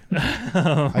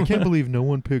 I can't believe no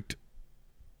one picked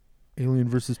Alien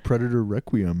versus Predator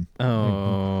Requiem.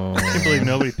 Oh. I can't believe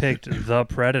nobody picked The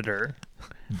Predator.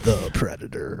 The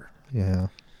Predator. Yeah.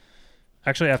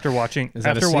 Actually, after watching Is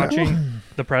that a sequel?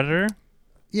 The Predator,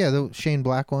 Yeah, the Shane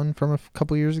Black one from a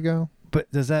couple years ago.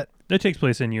 But does that... it takes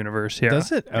place in universe. Yeah.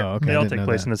 Does it? Yeah. Oh, okay. They I all didn't take know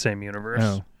place that. in the same universe.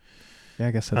 Oh. Yeah,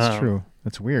 I guess that's Um, true.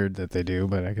 That's weird that they do,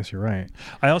 but I guess you're right.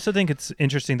 I also think it's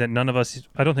interesting that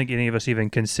I don't think any of us even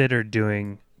considered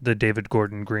doing the David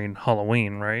Gordon Green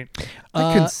Halloween, right?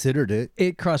 I considered it.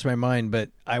 It crossed my mind, but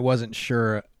I wasn't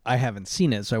sure. I haven't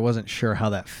seen it, so I wasn't sure how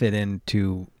that fit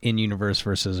into in-universe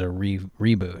versus a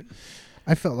reboot.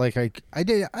 I felt like I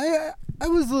did. I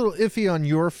was a little iffy on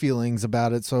your feelings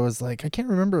about it, so I was like, I can't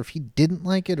remember if he didn't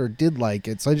like it or did like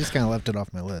it, so I just kind of left it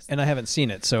off my list. And I haven't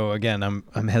seen it, so again, I'm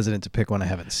hesitant to pick one I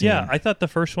haven't seen. Yeah, I thought the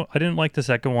first one. I didn't like the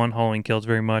second one, Halloween Kills,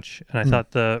 very much, and I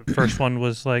thought the first one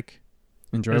was like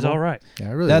it enjoyable. was all right. Yeah,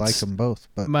 I really That's liked them both.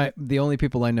 But the only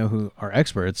people I know who are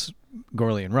experts,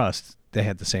 Gorley and Rust, they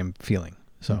had the same feeling.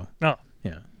 So No,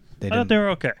 yeah, they I thought didn't. they were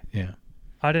okay. Yeah.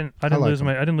 I didn't like them.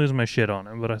 I didn't lose my shit on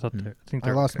them, but I thought I think I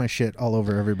they're lost okay. my shit all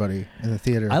over everybody in the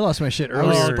theater. I lost my shit I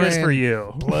was earlier. Good spraying for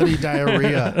you. bloody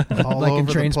diarrhea all Like in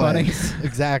over the Trainspotting? place.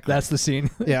 Exactly. That's the scene.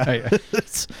 yeah.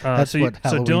 That's So what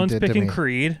Halloween Dylan's did to picking me.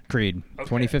 Creed. Creed. Okay.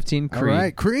 2015 All Creed.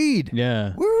 right, Creed.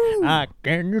 Yeah. Woo!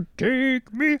 Can you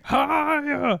take me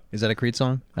higher? Is that a Creed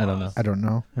song? I don't know. I don't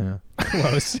know. Yeah.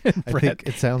 Close. I Brett. think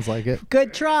it sounds like it.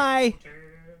 Good try.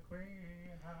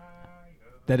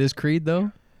 That is Creed,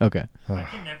 though? Okay. I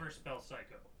can never spell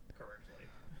psycho correctly.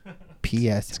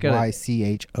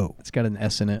 PSYCHO. It's got an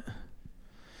S in it.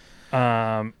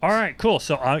 All right, cool.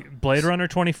 So Blade Runner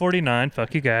 2049.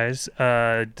 Fuck you guys.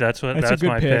 That's my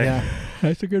pick. Yeah.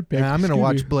 That's a good pick. And I'm gonna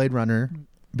watch Blade Runner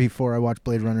before I watch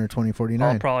Blade Runner 2049,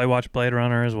 I'll probably watch Blade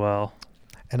Runner as well.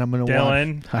 and I'm gonna watch.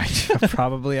 Dylan,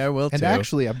 Probably I will, too. And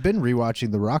actually, I've been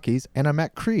rewatching the Rockies, and I'm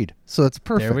at Creed, so it's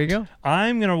perfect. There we go.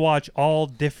 I'm gonna watch all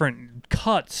different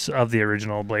cuts of the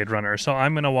original Blade Runner. So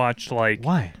I'm gonna watch like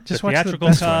Why? the Just watch the theatrical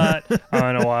best cut. I'm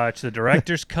gonna watch the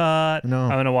director's cut. No. I'm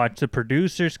gonna watch the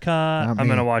producer's cut. Not I'm me.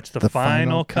 gonna watch the The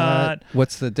final final cut. cut.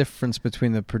 What's the difference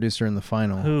between the producer and the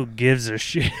final? Who gives a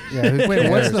shit? Yeah, who Wait,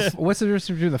 cares? what's the difference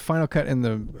between the final cut and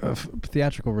the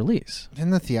theatrical release?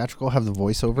 Didn't the theatrical have the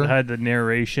voiceover? It had the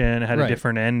narration. It had Right. a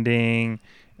different ending.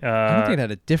 I don't think it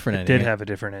had a different It ending. did have a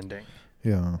different ending.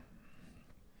 Yeah.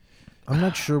 I'm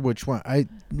not sure which one. I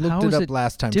How looked it is up it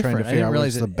last time different. trying to I figure didn't out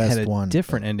realize what's the it best had a one.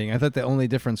 different ending. I thought the only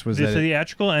difference was The that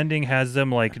theatrical ending has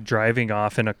them like driving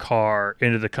off in a car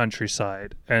into the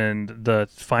countryside, and the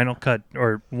final cut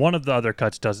or one of the other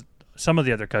cuts does. Some of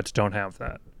the other cuts don't have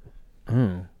that,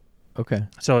 okay.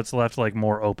 so it's left like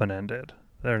more open ended.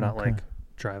 They're not Okay. like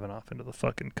driving off into the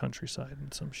fucking countryside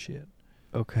and some shit.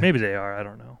 Okay. Maybe they are. I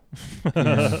don't know.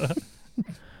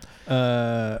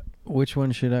 Which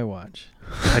one should I watch?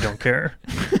 I don't care.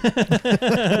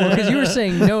 Well, because you were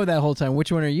saying no that whole time.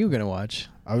 Which one are you going to watch?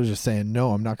 I was just saying,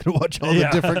 no, I'm not going to watch all Yeah.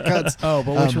 the different cuts. Oh,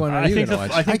 but which one are I you think going to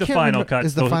watch? I think the can't final remember- cut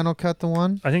is the final cut the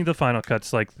one? I think the final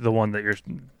cut's like the one that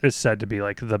is said to be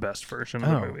like the best version of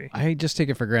the movie. I just take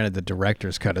it for granted the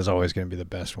director's cut is always going to be the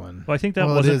best one. Well, I think that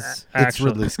Well, wasn't it's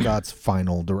actually. Ridley Scott's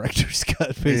final director's cut,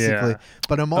 basically. Yeah.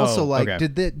 But I'm also Oh, like, okay.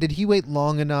 did he wait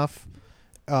long enough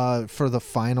for the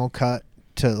final cut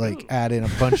to like add in a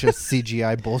bunch of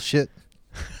CGI bullshit?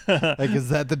 Like, is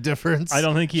that the difference? I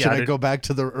don't think he Should I added- go back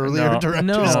to the earlier No. director's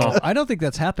No, cut? I don't think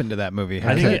that's happened to that movie.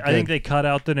 I has think it? I think they cut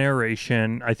out the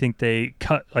narration. I think they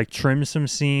trimmed some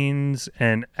scenes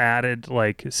and added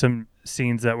like some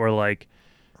scenes that were like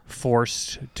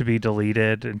forced to be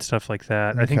deleted and stuff like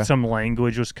that. I think Okay. some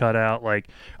language was cut out. Like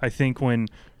I think when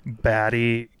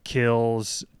Batty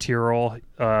kills Tyrrell,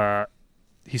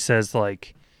 he says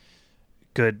like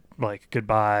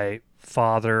goodbye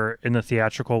father in the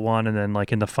theatrical one, and then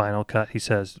like in the final cut he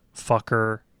says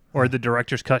fucker, or the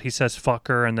director's cut he says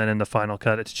fucker, and then in the final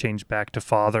cut it's changed back to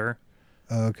father.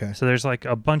 Okay. So there's like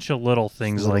a bunch of little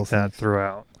things Little like that things.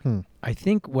 throughout. I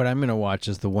think what I'm going to watch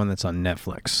is the one that's on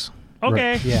Netflix.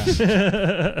 Okay. Yeah.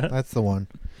 That's the one.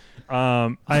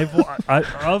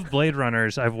 Of Blade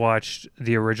Runners, I've watched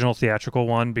the original theatrical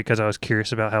one because I was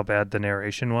curious about how bad the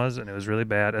narration was, and it was really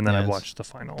bad. And then I Yes. watched the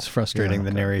final. It's frustrating. Yeah, The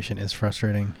okay. narration is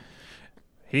frustrating.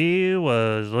 He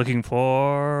was looking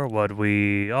for what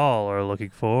we all are looking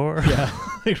for. Yeah.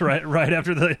 Like right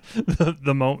after the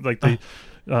moment, like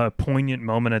the poignant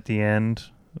moment at the end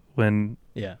when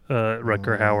Yeah.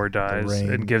 Rutger Hauer dies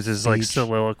rain and gives his like speech.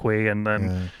 soliloquy, and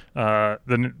then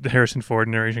the Harrison Ford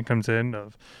narration comes in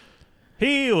of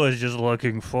he was just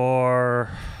looking for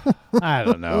I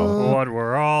don't know. What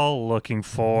we're all looking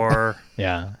for.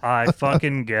 Yeah. I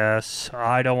fucking guess.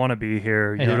 I don't want to be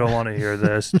here. You Yeah. don't want to hear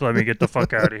this. Let me get the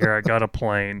fuck out of here. I got a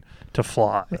plane to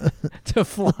fly. To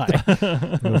fly.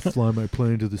 I'm gonna fly my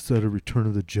plane to the set of Return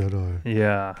of the Jedi.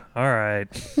 Yeah. All right.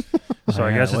 So Oh,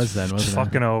 I yeah, guess it was it's then, wasn't it?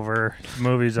 fucking over.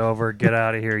 Movie's over. Get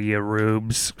out of here, you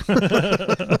rubes.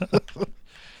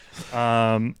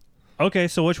 Okay,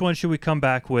 so which one should we come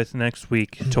back with next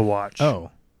week to watch? Oh,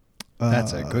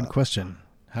 that's a good question.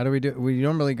 How do we do? We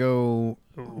normally go.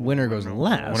 Winner goes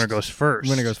last. Winner goes first.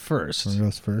 Winner goes first. Winner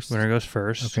goes first. Winner goes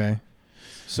first. Okay.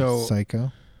 So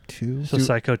Psycho 2. So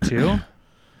Psycho 2.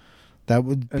 That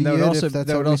would be and that would it also if that's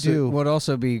that what would we also do. would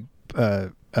also be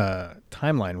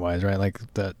timeline wise, right? Like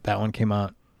that one came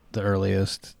out the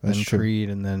earliest, That's then true. Creed,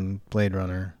 and then Blade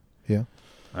Runner. Yeah.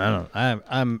 I don't.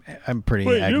 I'm pretty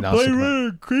Wait, you agnostic. Blade about-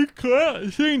 Runner Creed at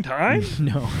the same time?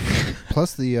 No.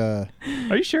 Plus the Are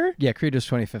you sure? Yeah, Creed was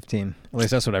 2015. At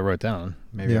least that's what I wrote down.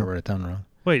 Maybe I Yeah. wrote it down wrong.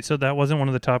 Wait, so that wasn't one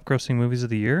of the top grossing movies of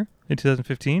the year in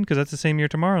 2015? Because that's the same year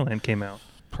Tomorrowland came out.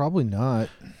 probably not.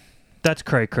 That's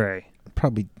cray cray.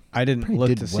 Probably I didn't Pretty look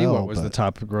did to see well, what was the but-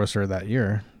 top grosser that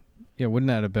year. Yeah, wouldn't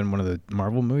that have been one of the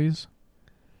Marvel movies?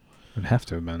 Would have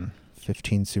to have been.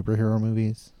 15 superhero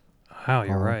movies. Wow,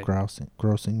 you're all right.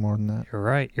 Grossing more than that. You're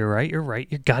right. You're right. You're right.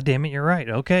 You're goddamn it. You're right.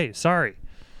 Okay. Sorry.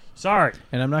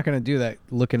 And I'm not going to do that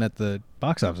looking at the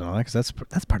box office and all that because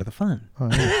that's part of the fun. Oh,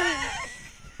 yeah.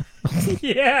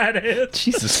 Yeah, it is.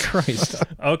 Jesus Christ.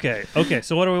 Okay.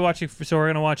 So what are we watching? So we're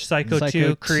gonna watch Psycho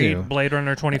 2, Creed, 2. Blade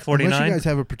Runner Unless 2049. you guys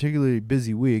have a particularly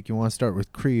busy week, you want to start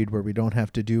with Creed, where we don't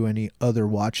have to do any other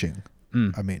watching.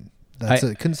 I mean, that's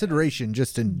a consideration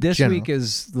just in This general. week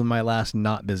is my last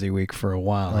not busy week for a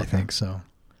while, I think, so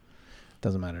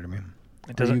doesn't matter to me. It Are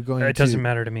you doesn't. going It doesn't to-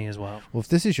 matter to me as well. Well, if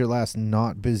this is your last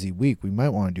not busy week, we might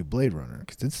want to do Blade Runner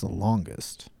because it's the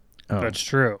longest. Oh, That's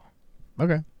true.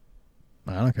 okay.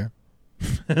 I don't care.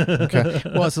 Okay.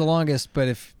 Well, it's the longest, but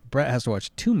if Brett has to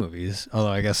watch 2 movies,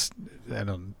 although I guess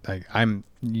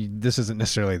this isn't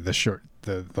necessarily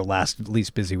the last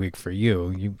least busy week for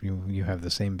you. You have the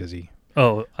same busy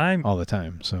Oh, all the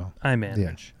time, so I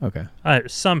manage. okay.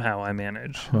 Somehow I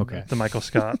manage. Okay. The Michael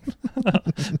Scott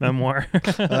memoir.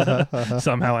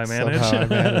 Somehow I manage. Somehow I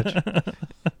manage.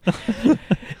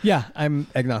 Yeah, I'm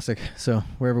agnostic, so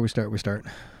wherever we start, we start.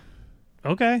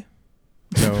 Okay.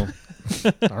 So,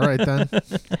 All right, then.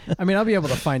 I mean, I'll be able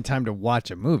to find time to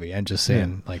watch a movie. I'm just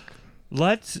saying, like,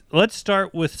 Let's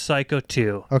start with Psycho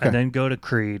 2, Okay. and then go to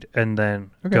Creed, and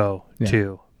then Okay. go Yeah.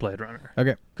 to Blade Runner.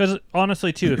 okay, Because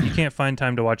honestly, too, if you can't find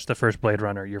time to watch the first Blade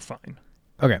Runner, you're fine.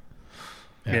 okay.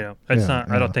 Yeah. You know, it's Yeah, not.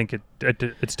 I yeah. don't think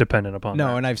it's dependent upon. No,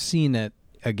 that. and I've seen it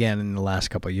again in the last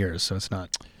couple of years, so it's not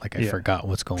like I Yeah. forgot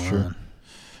what's going Sure. on.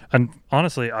 And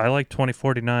honestly, I like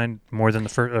 2049 more than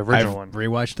the original I've one.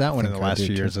 rewatched that one in the think I last did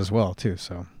few too. years as well, too.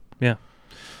 So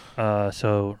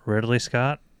So Ridley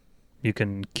Scott, you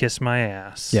can kiss my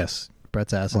ass. yes,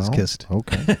 Brett's ass is Well, kissed.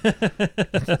 Okay.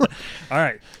 All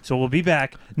right. So we'll be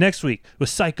back next week with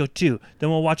Psycho 2. Then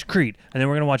we'll watch Creed. And then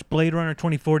we're going to watch Blade Runner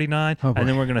 2049. Oh, boy. And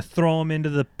then we're going to throw them into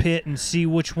the pit and see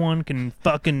which one can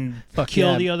fucking Fuck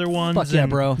kill yeah. the other ones. Fuck yeah, and,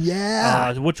 bro.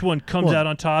 Yeah. Which one comes Well, out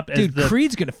on top as Dude, the...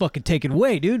 Creed's gonna fucking take it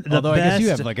away, dude. the Although I guess you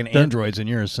best- have like an the- androids in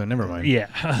yours, so never mind. Yeah.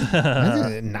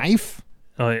 A knife?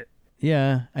 Oh, yeah.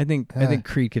 Yeah, I think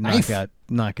Creed can Knife.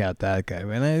 knock out that guy,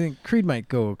 and I think Creed might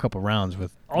go a couple rounds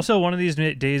with. Also, one of these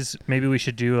days, maybe we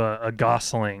should do a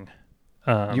Gosling...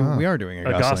 We are doing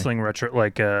a Gosling retro,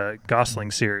 like a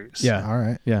Gosling series. Yeah, All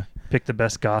right. yeah, Pick the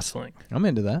best Gosling. I'm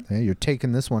into that. Yeah, you're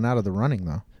taking this one out of the running,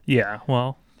 though. Yeah,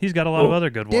 well, he's got a lot of other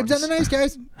good Dibs ones. on the nice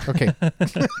guys. Okay.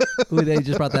 Ooh, they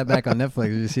just brought that back on Netflix.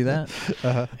 Did you see that?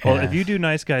 Well, Yeah. if you do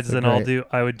Nice Guys, So then great.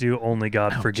 I would do Only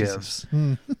God Oh, Forgives.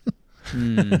 Mm.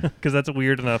 Because that's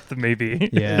weird enough that maybe.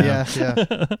 Yeah.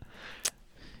 Yeah.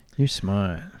 You're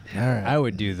smart. All right. I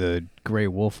would do the Gray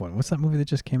Wolf one. What's that movie that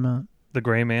just came out? The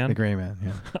Gray Man. The Gray Man.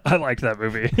 Yeah. I liked that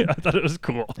movie. I thought it was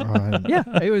cool. Yeah,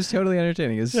 it was totally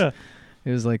entertaining. It was, Yeah.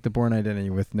 it was like The Bourne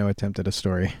Identity with no attempt at a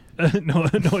story. no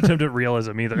attempt at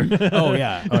realism either. Oh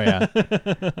yeah.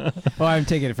 Well, I'm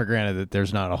taking it for granted that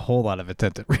there's not a whole lot of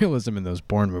attempt at realism in those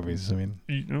Bourne movies. I mean,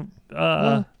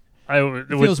 It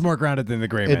it feels more grounded than The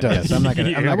Gray Man. It does. Yes, I'm not gonna.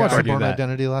 I'm I not I gonna watched The argue Born that.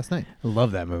 Identity last night. I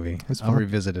love that movie. It's I'll fun.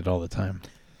 revisit it all the time.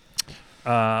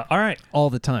 all right. All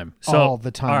the time. So, all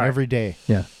the time, all right. every day.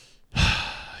 Yeah.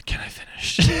 Can I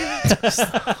finish?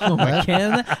 Oh my!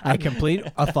 Can I complete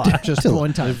a thought just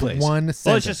one time, please? One Let's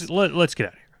sentence. let's get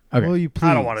out of here. Okay. Will you please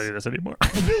I don't want to do this anymore.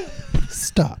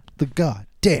 stop the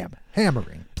goddamn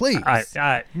hammering, please?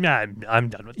 I'm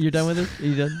done with this. You're done with it? Are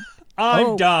you done? I'm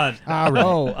Oh. done. All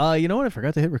right. Oh, you know what? I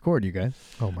forgot to hit record, you guys.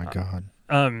 Oh my god.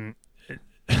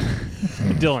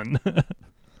 Dylan,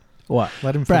 What?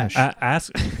 Let him Brad, finish.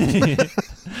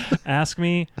 ask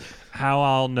me how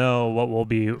I'll know what we'll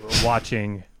be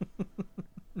watching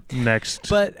next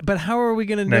But how are we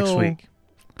gonna next know, week.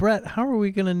 Brett? How are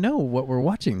we gonna know what we're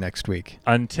watching next week?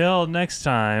 Until next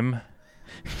time,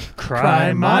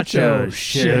 Cry macho,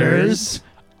 shitters.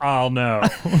 I'll know.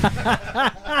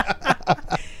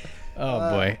 Oh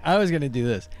boy, I was gonna do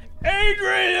this.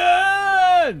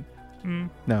 Adrian.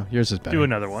 No, yours is better. Do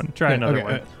another one. Try another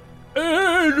one.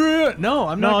 Adrian. No,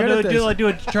 I'm not good at this. Do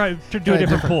a different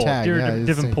different pull. tag, Do yeah, a it's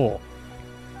different the- pull.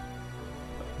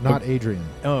 Not Adrian.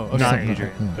 Oh, okay. Not Something-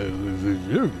 Adrian.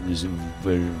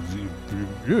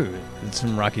 It's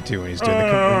from Rocky 2 when he's doing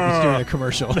the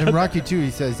commercial. In Rocky 2,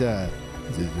 he says, I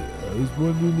was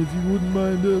wondering if you wouldn't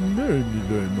mind marrying me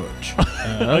very much.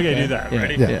 Okay, do that. Yeah.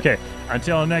 Ready? Yeah. Okay.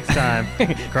 Until next time,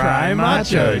 Cry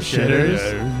macho, shitters.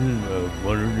 I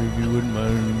wondering if you wouldn't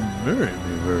mind marrying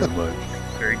me very much.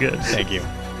 Very good. Thank you.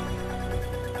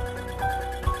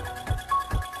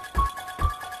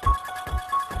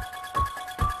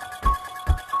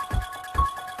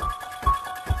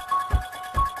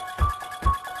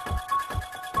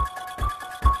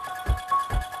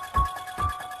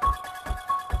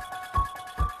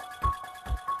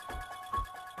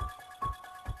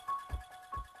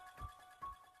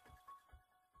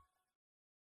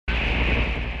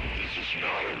 This is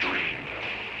not a dream.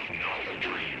 Not a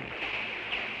dream.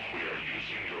 We are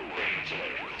using your brain's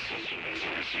electrical system as a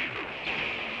receiver.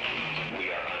 We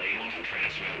are unable to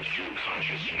transmit through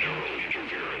conscious neural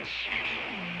interference.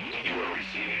 You are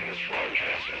receiving this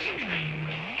broadcast as a dream.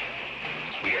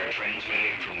 We are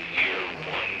transmitting from the year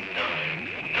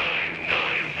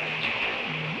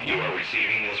 1999. You are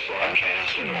receiving this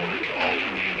broadcast in order to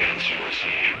alter the events you are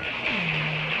seeing.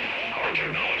 Our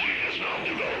technology has now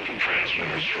developed a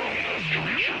transmitter strong enough to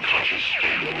reach your conscious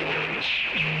state of awareness.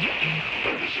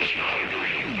 But this is not a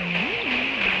dream.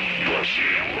 You are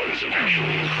seeing what is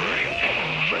actually occurring.